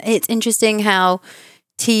is, and it's interesting how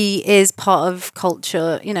tea is part of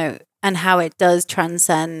culture, and how it does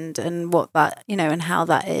transcend, and what that, and how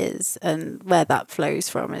that is, and where that flows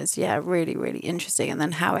from is, really, really interesting. And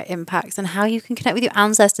then how it impacts and how you can connect with your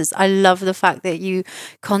ancestors. I love the fact that you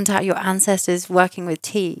contact your ancestors working with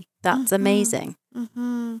tea. That's amazing.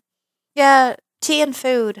 Mm-hmm. Yeah, tea and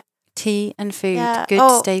food. Good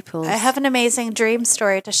staples. I have an amazing dream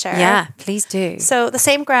story to share. Yeah, please do. So the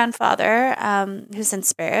same grandfather, who's in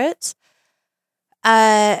spirit,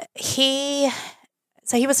 he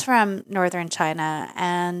was from northern China,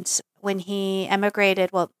 and when he emigrated,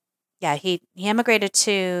 he actually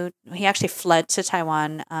fled to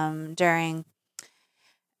Taiwan during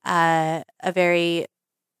a very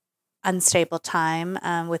unstable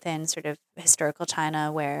time within sort of historical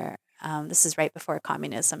China, where this is right before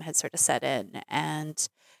communism had sort of set in, and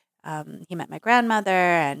he met my grandmother,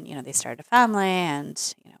 and they started a family,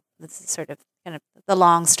 and this is sort of kind of the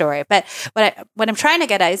long story. But what I'm trying to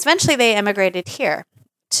get at is eventually they immigrated here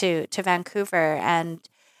to Vancouver, and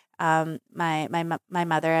my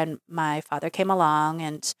mother and my father came along,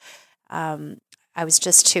 and I was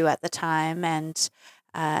just 2 at the time, and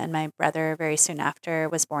my brother very soon after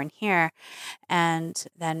was born here, and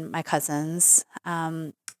then my cousins,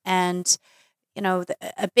 and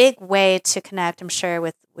a big way to connect, I'm sure,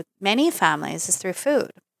 with many families is through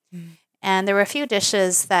food. And there were a few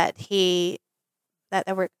dishes that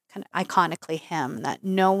were kind of iconically him, that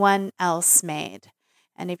no one else made.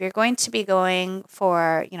 And if you're going to be going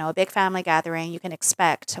for, a big family gathering, you can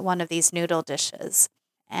expect one of these noodle dishes.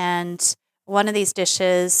 And one of these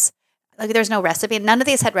dishes, like, there's no recipe. None of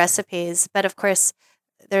these had recipes, but of course,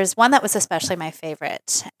 there's one that was especially my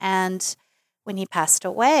favorite. And when he passed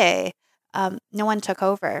away, no one took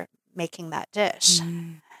over making that dish.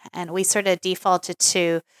 And we sort of defaulted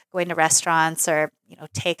to going to restaurants or,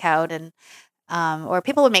 takeout and or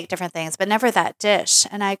people would make different things, but never that dish.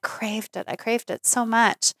 And I craved it. I craved it so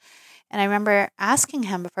much. And I remember asking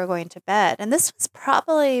him before going to bed, and this was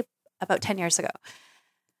probably about 10 years ago.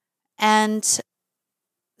 And so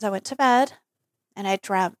I went to bed and I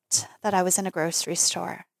dreamt that I was in a grocery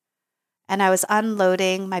store and I was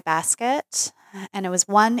unloading my basket, and it was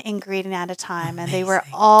one ingredient at a time. And they were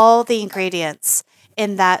all the ingredients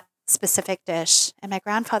in that specific dish. And my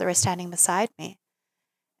grandfather was standing beside me,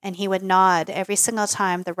 and he would nod every single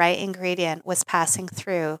time the right ingredient was passing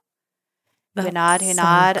through. He would nod.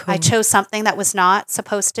 Cool. I chose something that was not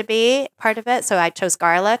supposed to be part of it. So I chose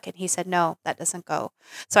garlic, and he said, no, that doesn't go.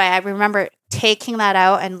 So I remember taking that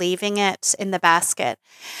out and leaving it in the basket.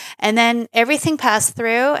 And then everything passed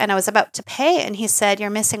through, and I was about to pay. And he said, you're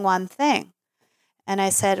missing one thing. And I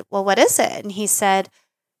said, well, what is it? And he said,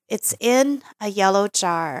 it's in a yellow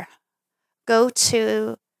jar. Go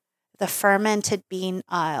to the fermented bean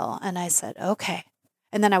aisle. And I said, okay.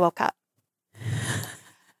 And then I woke up.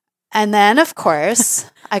 And then, of course,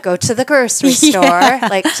 I go to the grocery store,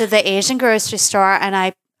 like to the Asian grocery store,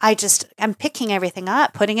 and I'm picking everything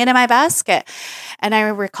up, putting it in my basket. And I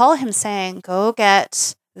recall him saying, go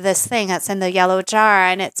get this thing that's in the yellow jar.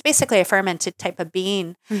 And it's basically a fermented type of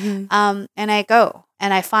bean. And I go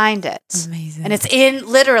and I find it. Amazing. And it's in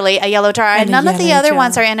literally a yellow jar. And none of the other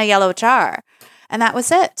ones are in a yellow jar. And that was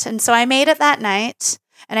it. And so I made it that night.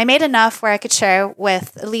 And I made enough where I could share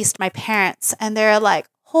with at least my parents. And they're like,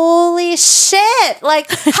 holy shit, like,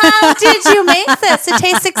 how did you make this? It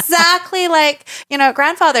tastes exactly like,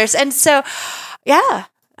 grandfather's. And so, yeah.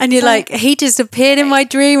 And you're like, he just appeared in my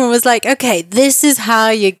dream and was like, okay, this is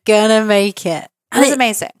how you're gonna make it. And it's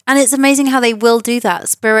amazing. And it's amazing how they will do that.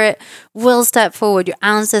 Spirit will step forward. Your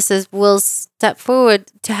ancestors will step forward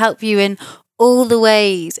to help you in all the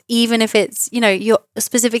ways, even if it's, you're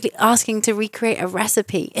specifically asking to recreate a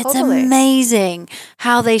recipe. It's amazing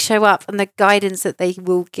how they show up and the guidance that they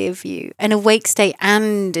will give you in awake state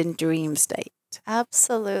and in dream state.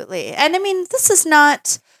 Absolutely. And I mean, this is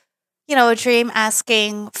not, a dream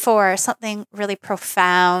asking for something really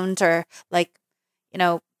profound or like,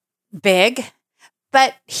 big,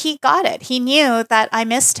 but he got it. He knew that I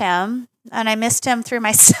missed him, and I missed him through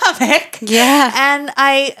my stomach. Yeah. And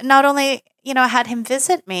I not only had him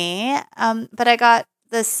visit me, but I got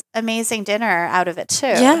this amazing dinner out of it too.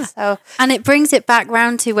 Yeah. So, and it brings it back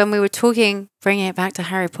round to when we were talking, bringing it back to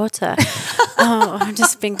Harry Potter. I'm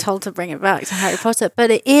just being told to bring it back to Harry Potter.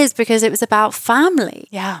 But it is because it was about family.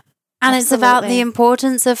 Yeah. And absolutely. It's about the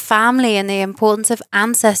importance of family and the importance of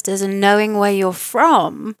ancestors and knowing where you're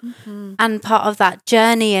from. And part of that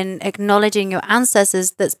journey and acknowledging your ancestors,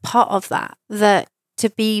 that's part of that to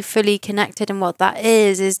be fully connected, and what that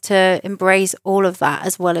is to embrace all of that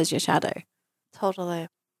as well as your shadow. Totally.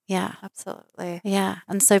 Yeah. Absolutely. Yeah.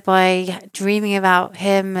 And so by dreaming about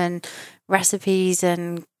him and recipes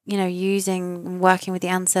and, using and working with the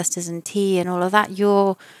ancestors and tea and all of that,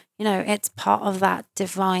 it's part of that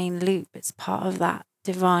divine loop. It's part of that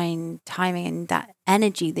divine timing and that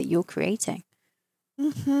energy that you're creating.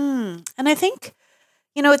 And I think,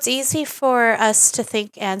 it's easy for us to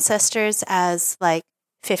think ancestors as like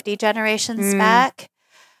 50 generations back,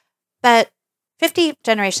 but 50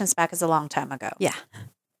 generations back is a long time ago. Yeah.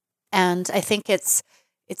 And I think it's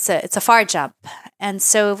a far jump. And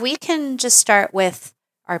so if we can just start with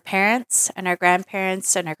our parents and our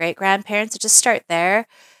grandparents and our great-grandparents, just start there,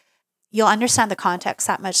 you'll understand the context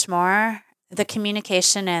that much more, the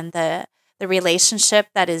communication and the relationship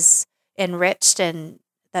that is enriched and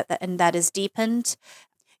that is deepened.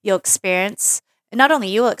 You'll experience, and not only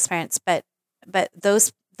you will experience, but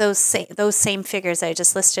those same figures I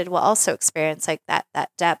just listed will also experience like that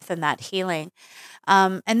depth and that healing.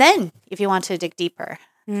 And then if you want to dig deeper,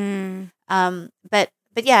 but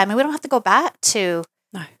yeah, I mean, we don't have to go back to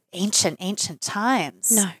ancient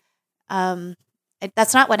times. No.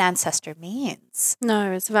 That's not what ancestor means.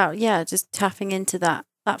 No, it's about, just tapping into that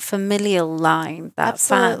familial line, that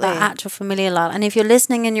actual familial line. And if you're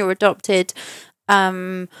listening and you're adopted,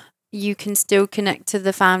 you can still connect to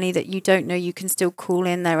the family that you don't know. You can still call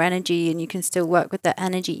in their energy, and you can still work with their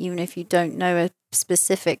energy, even if you don't know a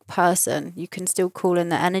specific person. You can still call in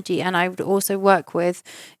their energy. And I would also work with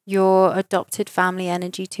your adopted family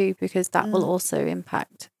energy too, because that will also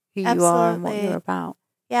impact who you are and what you're about.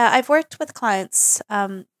 Yeah, I've worked with clients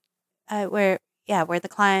where the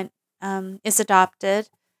client is adopted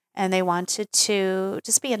and they wanted to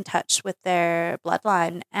just be in touch with their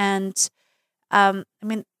bloodline. And I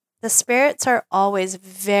mean, the spirits are always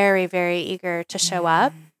very, very eager to show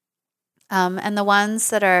up. And the ones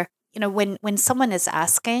that are when someone is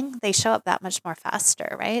asking, they show up that much more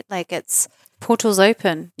faster, right? Like it's portals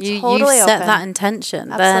open. You totally set open. that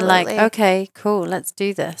intention. Absolutely. They're like, okay, cool, let's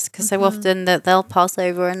do this. Because so often that they'll pass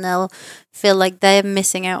over and they'll feel like they're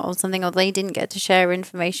missing out on something, or they didn't get to share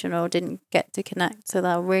information or didn't get to connect. So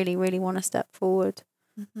they'll really, really want to step forward.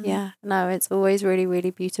 Yeah, no, it's always really,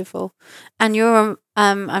 really beautiful. And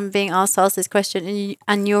I'm being asked to ask this question,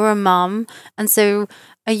 and you're a mum, and so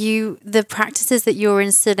are you? The practices that you're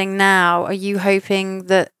instilling now, are you hoping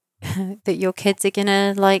that that your kids are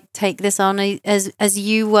gonna like take this on as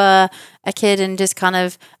you were a kid and just kind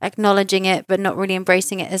of acknowledging it but not really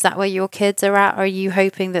embracing it? Is that where your kids are at? Or are you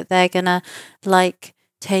hoping that they're gonna like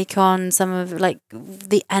take on some of like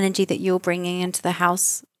the energy that you're bringing into the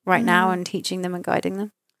house right now and teaching them and guiding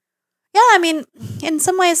them? Yeah, I mean, in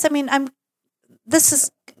some ways, I mean, this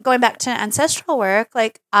is going back to ancestral work.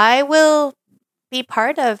 Like I will be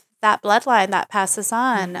part of that bloodline that passes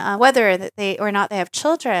on, whether they or not they have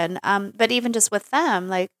children. But even just with them,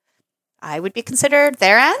 like I would be considered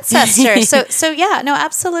their ancestor. So yeah, no,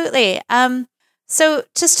 absolutely. So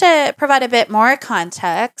just to provide a bit more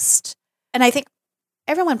context, and I think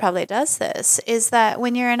everyone probably does this, is that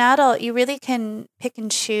when you're an adult, you really can pick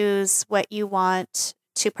and choose what you want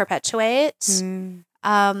to perpetuate from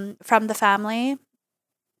the family.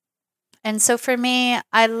 And so for me,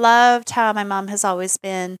 I loved how my mom has always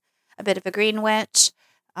been a bit of a green witch.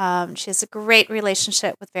 She has a great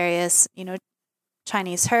relationship with various,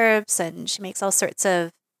 Chinese herbs, and she makes all sorts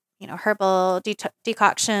of, herbal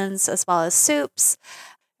decoctions as well as soups.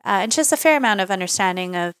 And she has a fair amount of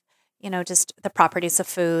understanding of, just the properties of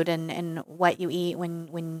food and what you eat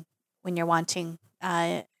when you're wanting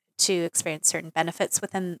to experience certain benefits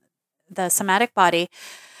within the somatic body.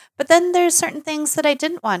 But then there's certain things that I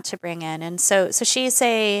didn't want to bring in. And so she's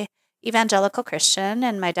a evangelical Christian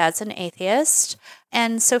and my dad's an atheist.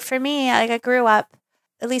 And so for me, I grew up,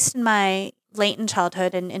 at least in my late in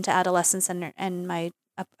childhood and into adolescence and my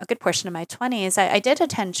a good portion of my 20s, I did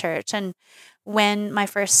attend church. And when my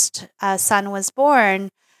first son was born,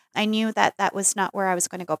 I knew that that was not where I was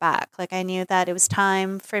going to go back. Like I knew that it was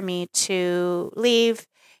time for me to leave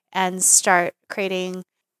and start creating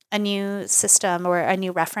a new system or a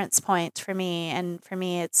new reference point for me. And for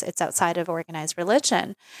me, it's outside of organized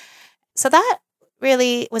religion. So that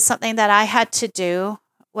really was something that I had to do,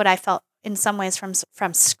 what I felt in some ways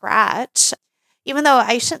from scratch, even though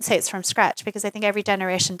I shouldn't say it's from scratch because I think every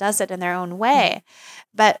generation does it in their own way.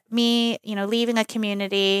 But me, leaving a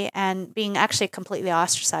community and being actually completely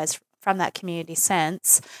ostracized from that community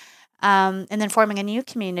since, and then forming a new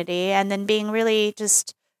community and then being really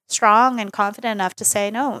just strong and confident enough to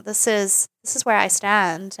say, no, this is where I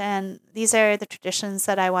stand. And these are the traditions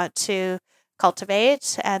that I want to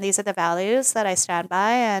cultivate. And these are the values that I stand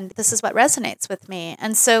by. And this is what resonates with me.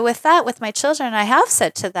 And so with that, with my children, I have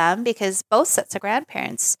said to them, because both sets of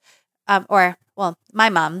grandparents, my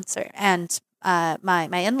mom and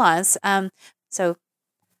my in-laws, so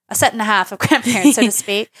a set and a half of grandparents, so to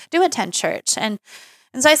speak, do attend church. And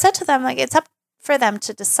so I said to them, like, it's up for them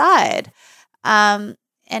to decide.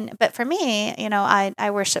 But for me,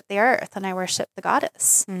 I worship the earth and I worship the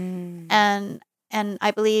goddess. And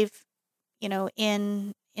I believe,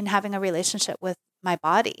 in having a relationship with my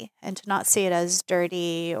body and to not see it as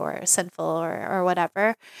dirty or sinful or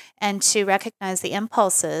whatever, and to recognize the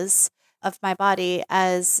impulses of my body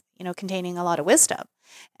as, containing a lot of wisdom.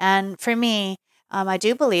 And for me, I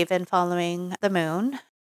do believe in following the moon.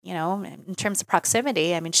 In terms of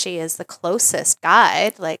proximity, I mean, she is the closest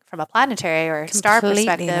guide, like from a planetary or star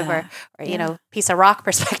perspective or piece of rock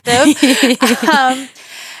perspective.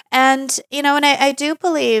 And I do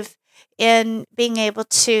believe in being able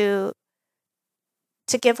to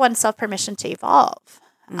give oneself permission to evolve.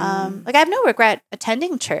 Like I have no regret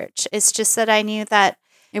attending church. It's just that I knew that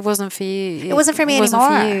it wasn't for you. It wasn't for me anymore.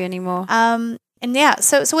 Wasn't for you anymore. And yeah,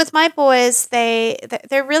 so with my boys, they're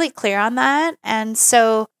really clear on that. And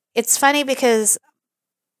so it's funny because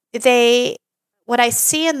what I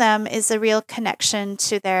see in them is a real connection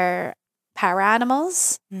to their power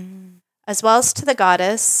animals, as well as to the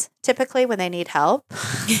goddess, typically when they need help.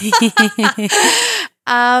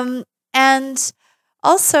 And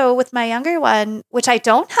also with my younger one, which I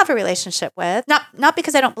don't have a relationship with, not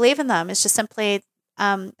because I don't believe in them. It's just simply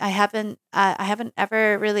I haven't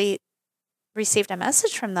ever really received a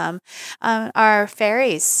message from them, are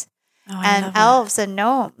fairies and elves and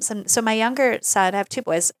gnomes. And so my younger son, I have two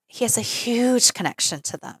boys, he has a huge connection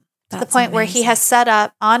to them. To the point where he has set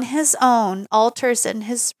up on his own altars in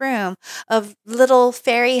his room of little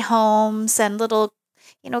fairy homes and little,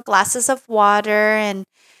 glasses of water and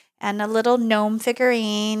a little gnome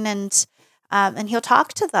figurine. And and he'll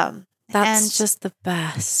talk to them. That's And just the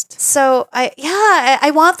best. so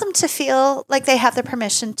I want them to feel like they have the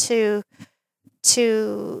permission to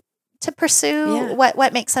pursue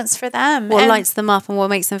what makes sense for them. What lights them up and what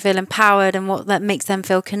makes them feel empowered and what that makes them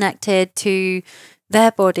feel connected to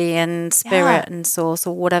their body and spirit and source,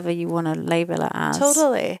 or whatever you want to label it as.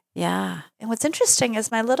 Totally. Yeah. And what's interesting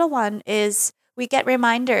is my little one we get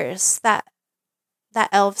reminders that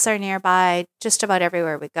elves are nearby just about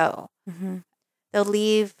everywhere we go. Mm-hmm. They'll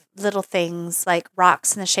leave little things like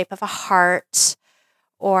rocks in the shape of a heart,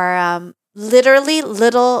 or literally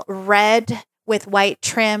little red with white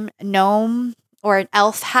trim gnome or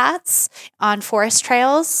elf hats on forest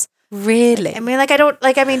trails. Really? I mean, I don't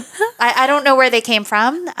know where they came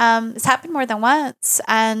from. It's happened more than once.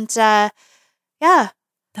 And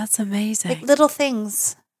that's amazing. like little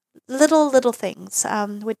things, little things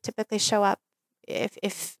would typically show up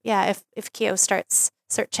if Keo starts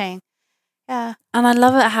searching. Yeah. And I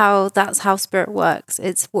love it how that's how spirit works.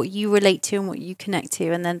 It's what you relate to and what you connect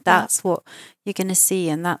to. And then that's what you're going to see,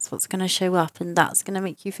 and that's what's going to show up, and that's going to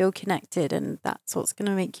make you feel connected, and that's what's going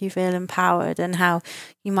to make you feel empowered. And how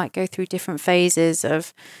you might go through different phases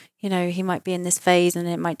of, he might be in this phase and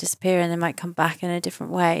it might disappear and it might come back in a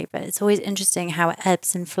different way. But it's always interesting how it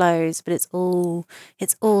ebbs and flows, but it's all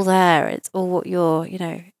there. It's all what you're,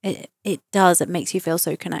 it makes you feel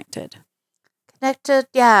so connected. Connected,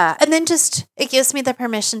 yeah. And then it gives me the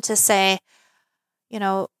permission to say,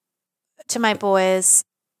 to my boys,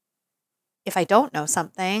 if I don't know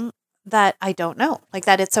something, that I don't know. Like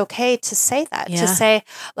that it's okay to say that. Yeah. To say,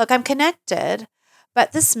 look, I'm connected,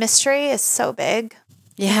 but this mystery is so big.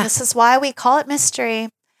 Yeah. This is why we call it mystery.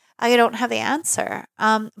 I don't have the answer.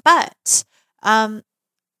 But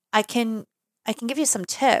I can give you some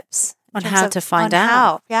tips on how to find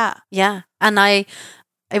out. Yeah. Yeah. And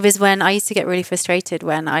it was when I used to get really frustrated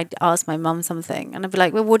when I'd ask my mum something, and I'd be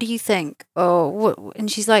like, well, what do you think? Or what? And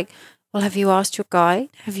she's like, well, have you asked your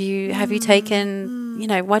guide? Have you taken,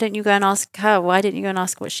 why don't you go and ask her? Why didn't you go and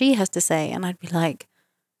ask what she has to say? And I'd be like,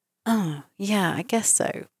 oh, yeah, I guess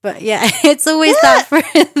so. But yeah, it's always that. And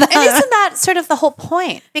isn't that sort of the whole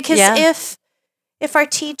point? Because if our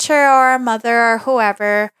teacher or our mother or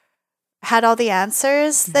whoever had all the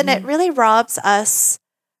answers, then it really robs us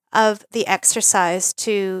of the exercise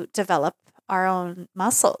to develop our own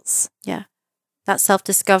muscles. Yeah. That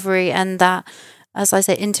self-discovery and that, as I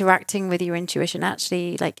say, interacting with your intuition,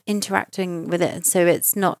 actually like interacting with it. And so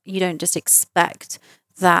it's not, you don't just expect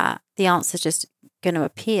that the answer's just going to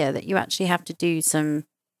appear, that you actually have to do some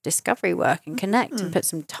discovery work and connect and put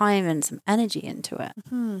some time and some energy into it.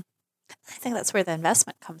 Mm-hmm. I think that's where the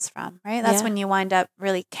investment comes from, right? That's when you wind up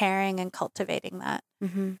really caring and cultivating that.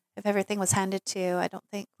 Mm-hmm. If everything was handed to you, I don't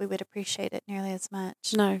think we would appreciate it nearly as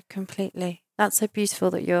much. No, completely. That's so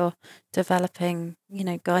beautiful that you're developing,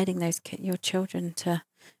 guiding your children to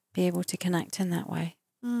be able to connect in that way.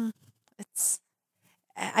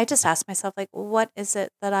 I just ask myself, like, what is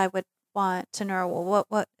it that I would want to know?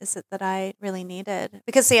 What is it that I really needed?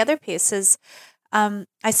 Because the other piece is,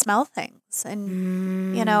 I smell things,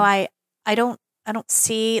 and I don't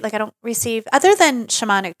see, like, I don't receive, other than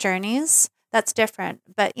shamanic journeys. That's different.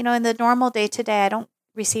 But, in the normal day-to-day, I don't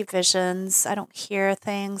receive visions. I don't hear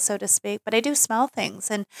things, so to speak, but I do smell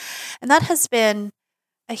things. And that has been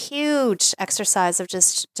a huge exercise of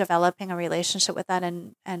just developing a relationship with that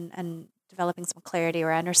and developing some clarity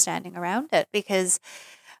or understanding around it. Because,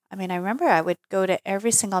 I remember I would go to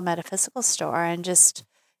every single metaphysical store and just,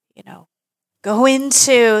 go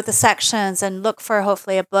into the sections and look for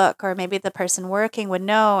hopefully a book, or maybe the person working would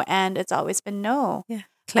know. And it's always been no. Yeah.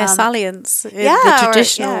 Clairsalience is the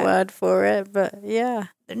traditional word for it, but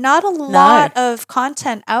not a lot of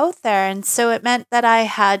content out there, and so it meant that I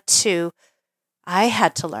had to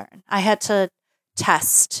learn. I had to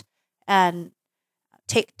test and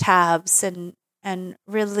take tabs and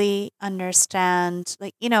really understand,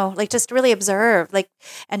 just really observe,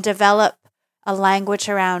 and develop a language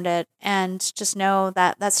around it, and just know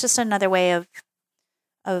that that's just another way of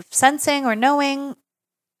sensing or knowing.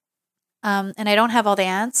 And I don't have all the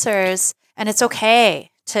answers, and it's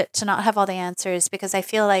okay to not have all the answers, because I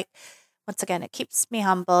feel like, once again, it keeps me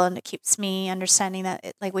humble and it keeps me understanding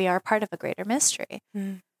that we are part of a greater mystery.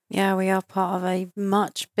 Yeah, we are part of a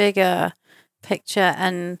much bigger picture,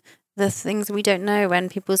 and the things we don't know, when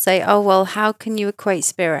people say, oh, well, how can you equate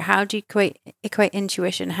spirit? How do you equate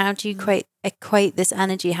intuition? How do you equate this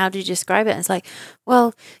energy? How do you describe it? And it's like,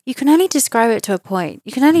 well, you can only describe it to a point.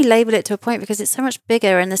 You can only label it to a point, because it's so much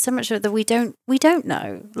bigger, and there's so much that we don't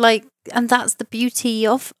know. And that's the beauty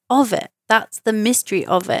of it. That's the mystery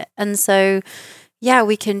of it. And so,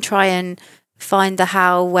 we can try and find the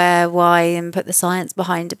how, where, why, and put the science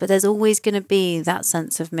behind it. But there's always going to be that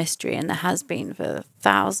sense of mystery, and there has been for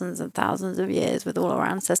thousands and thousands of years with all our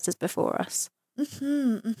ancestors before us.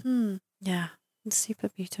 Yeah, it's super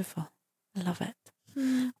beautiful. I love it.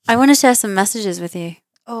 I want to share some messages with you.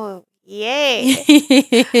 Oh, yay.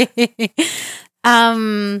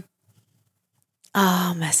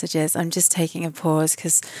 Messages. I'm just taking a pause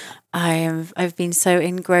because I've been so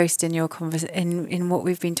engrossed in your in what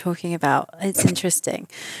we've been talking about. It's interesting.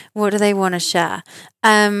 What do they want to share?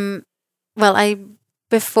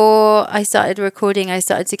 Before I started recording, I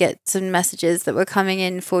started to get some messages that were coming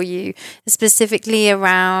in for you, specifically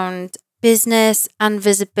around business and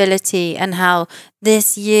visibility, and how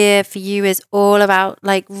this year for you is all about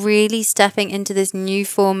like really stepping into this new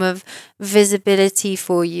form of visibility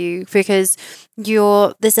for you, because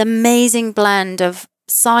you're this amazing blend of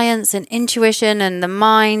science and intuition and the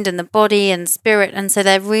mind and the body and spirit. And so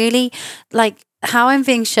they're really like, how I'm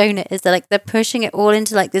being shown it is that like they're pushing it all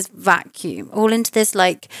into like this vacuum, all into this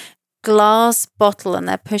like glass bottle, and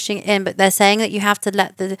they're pushing it in, but they're saying that you have to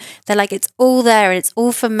they're like, it's all there and it's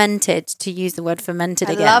all fermented, to use the word fermented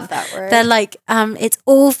again. I love that word. They're like, it's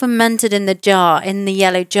all fermented in the jar, in the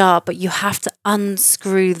yellow jar, but you have to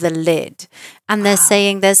unscrew the lid. And they're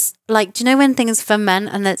saying there's like, do you know when things ferment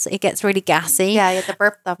and it gets really gassy? Yeah, you have to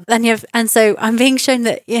burp them. And so I'm being shown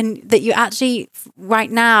that you actually right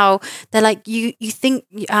now, they're like, you think,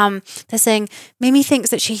 they're saying Mimi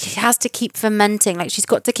thinks that she has to keep fermenting, like she's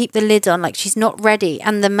got to keep the lid on, like she's not ready.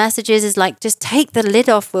 And the message is like, just take the lid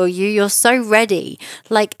off, will you? You're so ready.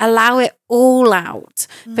 Like allow it all out,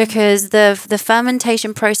 because the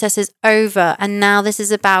fermentation process is over, and now this is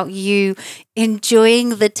about you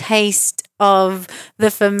enjoying the taste of the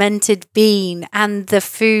fermented bean and the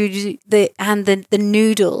food, the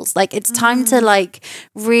noodles. Like it's time to like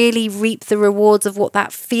really reap the rewards of what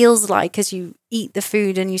that feels like as you eat the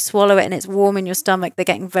food and you swallow it and it's warm in your stomach. They're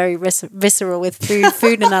getting very visceral with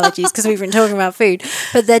food analogies because we've been talking about food,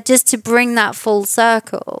 but they're just to bring that full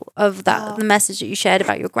circle of that the message that you shared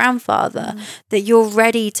about your grandfather, that you're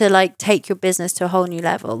ready to like take your business to a whole new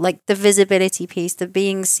level, like the visibility piece, the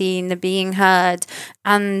being seen, the being heard,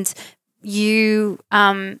 and you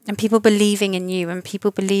and people believing in you and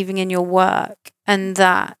people believing in your work, and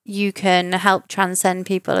that you can help transcend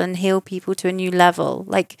people and heal people to a new level.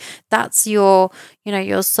 Like that's your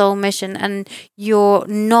soul mission and your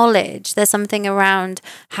knowledge. There's something around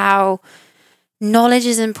how knowledge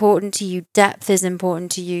is important to you, depth is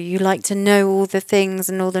important to you. You like to know all the things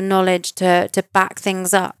and all the knowledge to back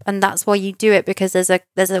things up, and that's why you do it, because there's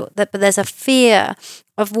a fear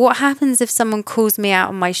of what happens if someone calls me out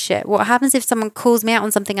on my shit. What happens if someone calls me out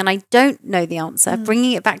on something and I don't know the answer?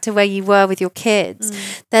 Bringing it back to where you were with your kids.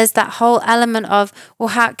 There's that whole element of, well,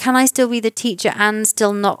 how can I still be the teacher and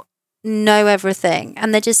still not know everything?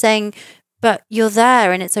 And they're just saying, but you're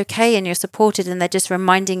there and it's okay and you're supported, and they're just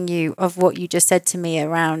reminding you of what you just said to me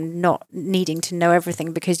around not needing to know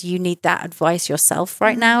everything, because you need that advice yourself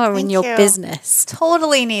right now or in your business.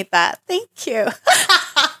 Totally need that. Thank you.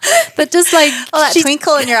 But just like that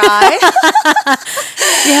twinkle in your eye.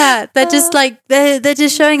 Yeah, they're just like they're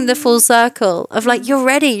just showing the full circle of like, you're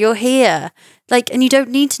ready, you're here. Like, and you don't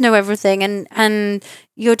need to know everything, and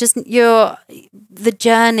you're the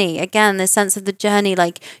journey, again, the sense of the journey,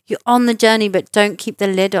 like you're on the journey, but don't keep the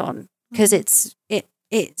lid on, because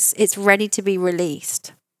it's ready to be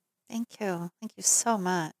released. Thank you so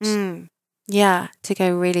much. Yeah, to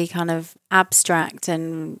go really kind of abstract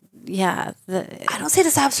and I don't see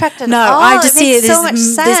this abstract at all. No, I just see it so much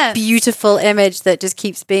sense. This beautiful image that just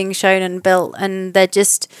keeps being shown and built, and they're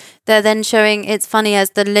then showing. It's funny,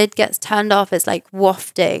 as the lid gets turned off, it's like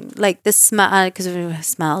wafting, like the smell, because of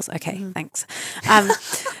smells. Okay, thanks.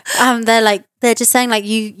 They're just saying like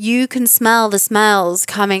you can smell the smells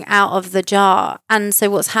coming out of the jar, and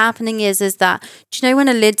so what's happening is that, do you know when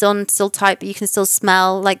a lid's on still tight, but you can still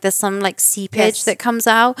smell like there's some like seepage that comes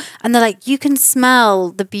out, and they're like, you can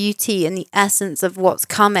smell the beauty and the essence of what's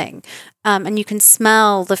coming, and you can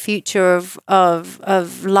smell the future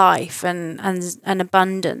of life and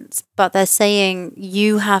abundance, but they're saying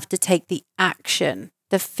you have to take the action,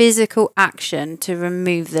 the physical action to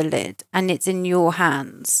remove the lid, and it's in your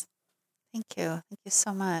hands. Thank you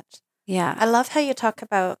so much. Yeah, I love how you talk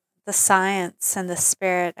about the science and the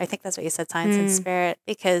spirit. I think that's what you said, science and spirit,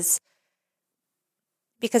 because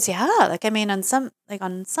like, I mean, on some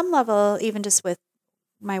level, even just with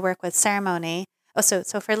my work with ceremony. Oh, so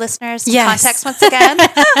for listeners, context once again.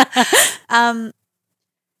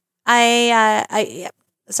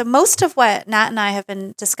 So most of what Nat and I have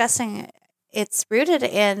been discussing, it's rooted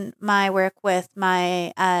in my work with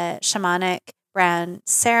my shamanic brand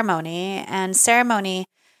Ceremony, and Ceremony,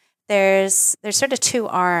 there's sort of two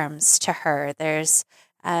arms to her. There's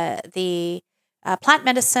the plant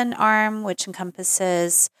medicine arm, which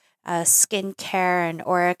encompasses skincare and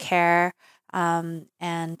aura care,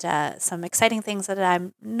 and some exciting things that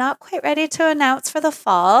I'm not quite ready to announce for the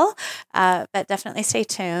fall, but definitely stay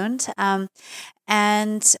tuned.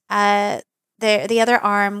 And the other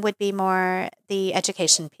arm would be more the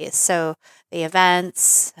education piece, so the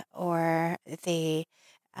events or the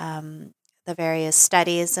various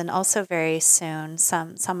studies, and also very soon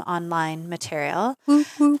some online material. Whoop,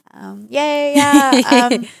 whoop. Yay!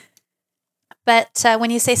 Yeah. But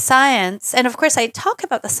when you say science, and of course I talk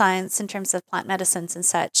about the science in terms of plant medicines and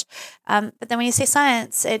such, but then when you say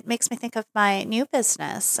science, it makes me think of my new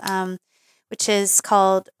business, which is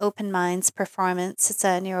called Open Minds Performance. It's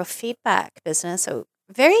a neurofeedback business, so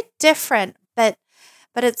very different, but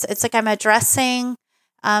it's like I'm addressing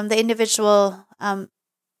the individual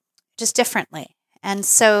just differently. And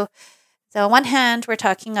so on one hand, we're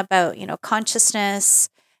talking about consciousness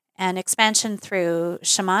and expansion through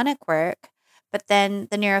shamanic work. But then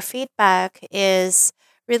the neurofeedback is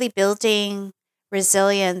really building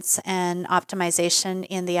resilience and optimization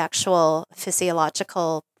in the actual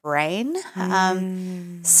physiological brain.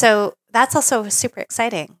 So that's also super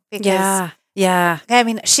exciting because, I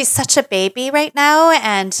mean, she's such a baby right now.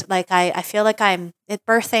 And like, I feel like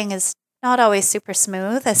birthing is not always super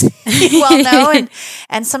smooth, as you well know.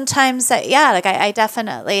 And sometimes, like I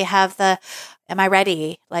definitely have am I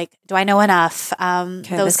ready? Like, do I know enough?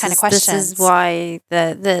 Those kind of questions. This is why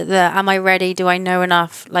the am I ready? Do I know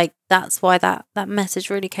enough? Like, that's why that message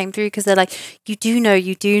really came through, because they're like, you do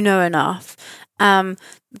know enough.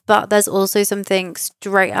 But there's also something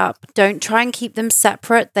straight up. Don't try and keep them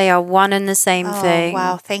separate. They are one and the same thing.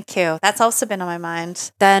 Wow, thank you. That's also been on my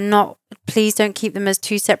mind. They're not. Please don't keep them as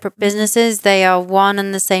two separate businesses. They are one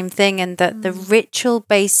and the same thing, and that the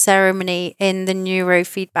ritual-based ceremony in the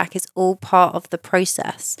neurofeedback is all part of the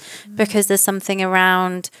process, because there's something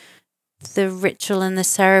around the ritual and the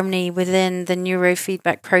ceremony within the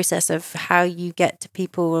neurofeedback process of how you get to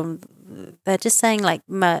people. And they're just saying like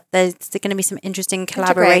there's going to be some interesting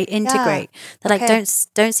integrate. They're like,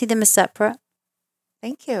 don't see them as separate.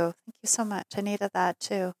 Thank you so much. I needed that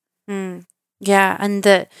too. Yeah, and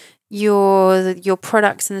that your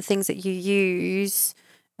products and the things that you use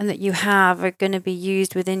and that you have are going to be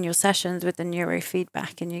used within your sessions with the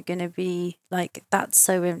neurofeedback, and you're going to be like,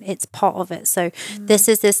 it's part of it. So this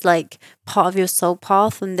is this like part of your soul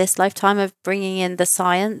path in this lifetime of bringing in the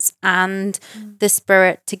science and the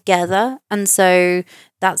spirit together. And so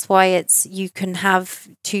that's why you can have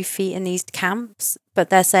 2 feet in these camps, but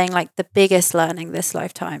they're saying like the biggest learning this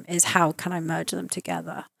lifetime is how can I merge them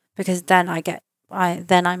together, because then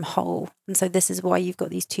I'm whole. And so this is why you've got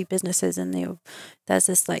these 2 businesses, and there's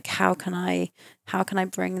this like, how can I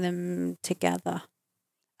bring them together?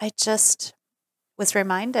 I just was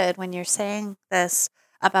reminded when you're saying this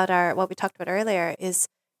about what we talked about earlier is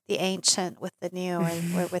the ancient with the new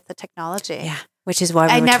and with the technology. Yeah, which is why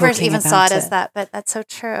I never even saw it as that, but that's so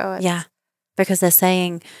true. Yeah. Because they're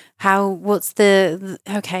saying because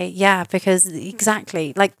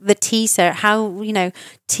exactly like the tea, so how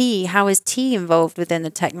is tea involved within the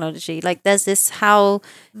technology? Like there's this how,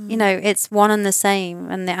 it's one and the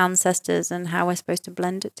same, and the ancestors, and how we're supposed to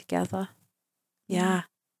blend it together. Yeah.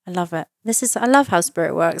 I love it. I love how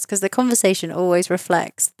spirit works, because the conversation always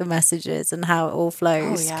reflects the messages and how it all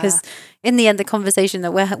flows. Because in the end, the conversation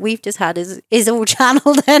that we've just had is all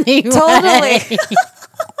channeled anyway. Totally.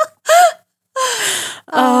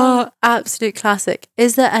 Oh, absolute classic.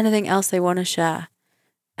 Is there anything else they want to share?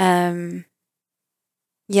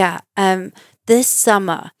 This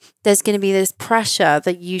summer there's going to be this pressure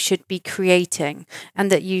that you should be creating,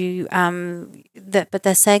 and that you but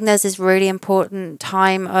they're saying there's this really important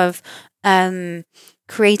time of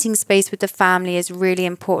creating space with the family is really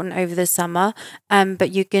important over the summer,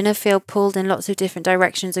 but you're going to feel pulled in lots of different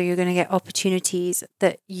directions, or you're going to get opportunities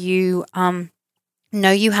that you know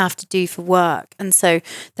you have to do for work. And so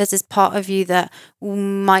there's this part of you that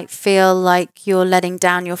might feel like you're letting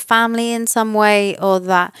down your family in some way, or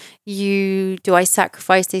that do I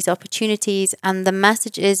sacrifice these opportunities? And the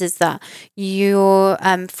message is that you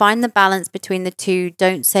find the balance between the two.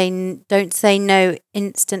 Don't say no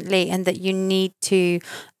instantly, and that you need to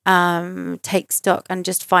take stock and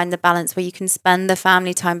just find the balance where you can spend the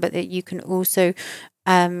family time, but that you can also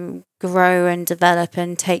grow and develop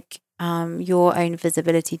and take your own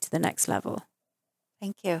visibility to the next level.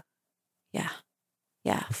 Thank you. Yeah.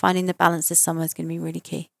 Finding the balance this summer is going to be really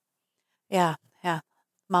key. Yeah.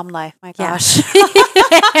 Mom life. My gosh.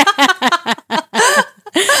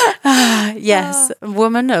 Yes, a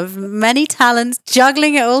woman of many talents,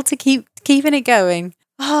 juggling it all to keeping it going.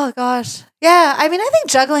 Oh gosh. Yeah, I mean, I think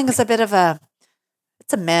juggling is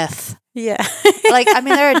it's a myth. Yeah. Like, I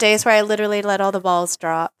mean, there are days where I literally let all the balls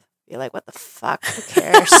drop. Be like, what the fuck? Who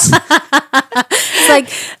cares? It's like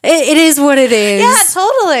it is what it is. Yeah,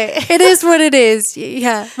 totally. It is what it is.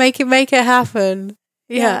 Yeah, make it happen.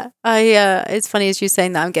 Yeah. It's funny as you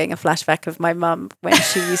saying that, I'm getting a flashback of my mum when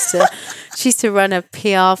she used to run a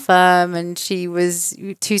PR firm, and she was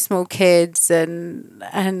 2 small kids, and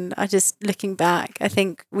I just, looking back, I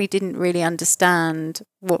think we didn't really understand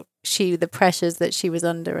the pressures that she was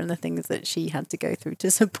under and the things that she had to go through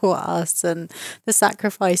to support us, and the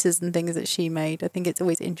sacrifices and things that she made. I think it's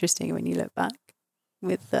always interesting when you look back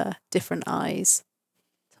with different eyes.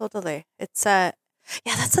 Totally. It's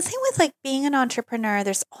yeah, that's the thing with like being an entrepreneur.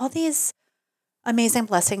 There's all these amazing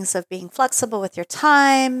blessings of being flexible with your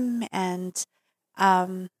time, and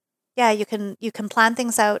yeah, you can plan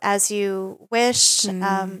things out as you wish. You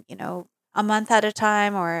know, a month at a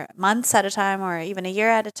time, or months at a time, or even a year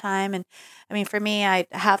at a time. And I mean, for me, I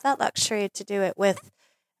have that luxury to do it with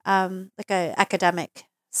like a academic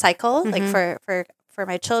cycle, like for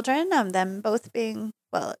my children, them both being,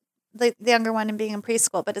 well, the younger one and being in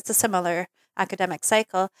preschool, but it's a similar academic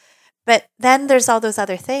cycle. But then there's all those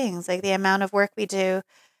other things, like the amount of work we do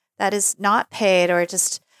that is not paid or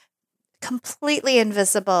just completely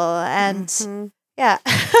invisible. And yeah.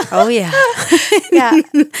 Oh, yeah. Yeah.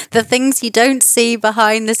 The things you don't see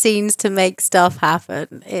behind the scenes to make stuff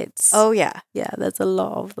happen. Oh, yeah. Yeah, there's a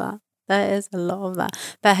lot of that. There is a lot of that.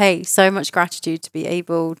 But hey, so much gratitude to be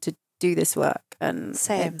able to do this work. And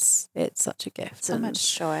Same. It's such a gift. So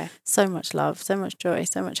much joy. So much love, so much joy,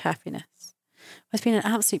 so much happiness. It's been an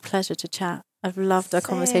absolute pleasure to chat. I've loved our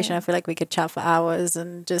conversation. I feel like we could chat for hours,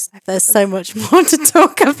 and just there's so much more to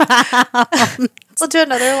talk about. We'll do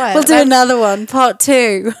another one. We'll do another one, part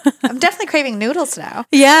 2. I'm definitely craving noodles now.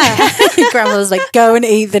 Yeah. Grandma's like, go and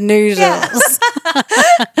eat the noodles.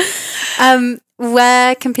 Yeah.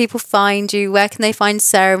 Where can people find you? Where can they find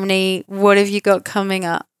Ceremony? What have you got coming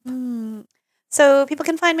up? So people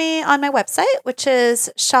can find me on my website, which is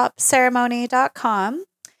shopceremony.com.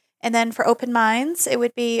 And then for Open Minds, it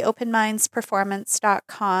would be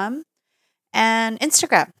openmindsperformance.com, and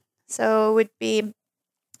Instagram. So it would be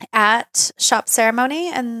at Shop Ceremony,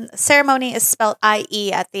 and ceremony is spelled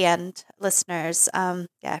IE at the end, listeners. Yeah,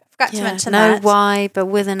 I forgot to mention that. No Y, but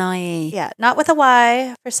with an IE. Yeah, not with a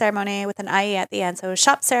Y for ceremony, with an IE at the end. So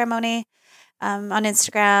Shop Ceremony on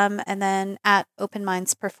Instagram, and then at Open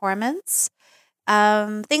Minds Performance.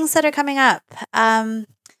 Things that are coming up.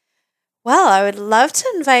 Well, I would love to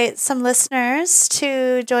invite some listeners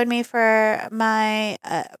to join me for my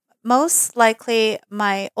most likely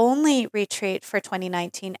my only retreat for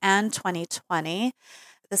 2019 and 2020.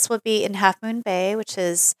 This will be in Half Moon Bay, which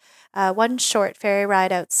is one short ferry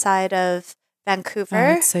ride outside of Vancouver.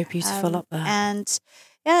 Oh, it's so beautiful up there. And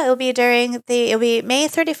yeah, it'll be May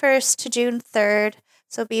 31st to June 3rd.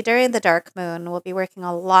 So it'll be during the dark moon. We'll be working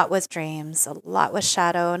a lot with dreams, a lot with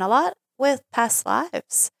shadow, and a lot with past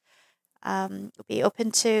lives. It'll be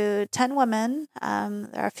open to 10 women.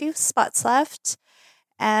 There are a few spots left.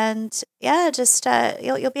 And yeah, just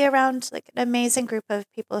you'll be around like an amazing group of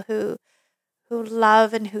people who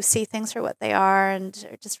love and who see things for what they are, and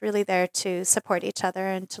are just really there to support each other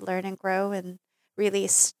and to learn and grow and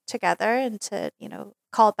release together, and to,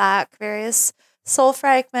 call back various soul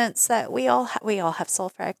fragments that we all have soul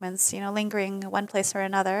fragments, lingering one place or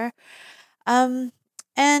another. And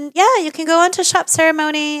yeah, you can go on to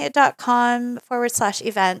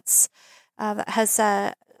shopceremony.com/events. That has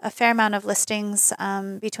a fair amount of listings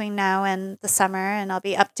between now and the summer, and I'll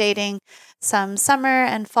be updating some summer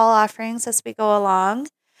and fall offerings as we go along.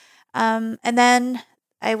 And then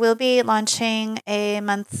I will be launching a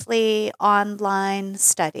monthly online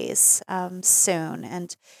studies soon,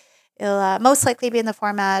 and it'll most likely be in the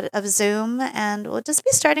format of Zoom, and we'll just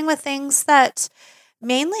be starting with things that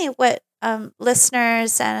mainly what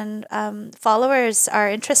listeners and followers are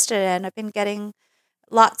interested in. I've been getting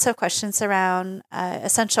lots of questions around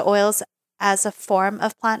essential oils as a form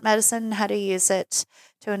of plant medicine, how to use it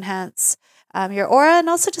to enhance your aura, and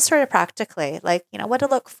also just sort of practically, like, what to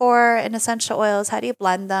look for in essential oils, how do you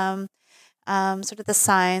blend them, sort of the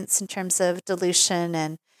science in terms of dilution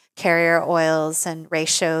and carrier oils and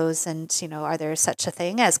ratios, and, are there such a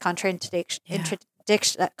thing as contradictory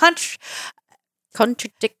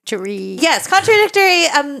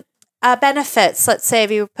benefits. Let's say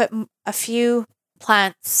if you put a few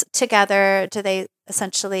plants together, do they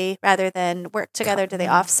essentially, rather than work together, do they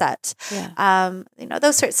offset? Yeah.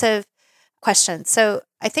 Those sorts of questions. So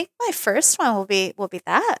I think my first one will be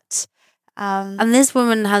that. And this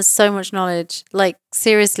woman has so much knowledge. Like,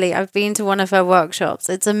 seriously, I've been to one of her workshops.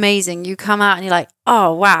 It's amazing. You come out and you're like,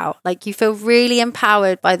 oh, wow. Like, you feel really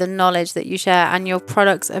empowered by the knowledge that you share, and your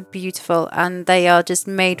products are beautiful, and they are just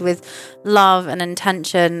made with love and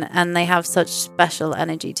intention, and they have such special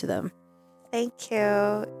energy to them. Thank you.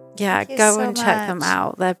 Yeah, Thank you go so and check them much.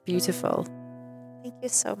 out. They're beautiful. Thank you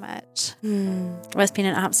so much. Well, it's been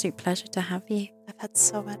an absolute pleasure to have you. I've had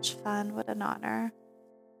so much fun. What an honor.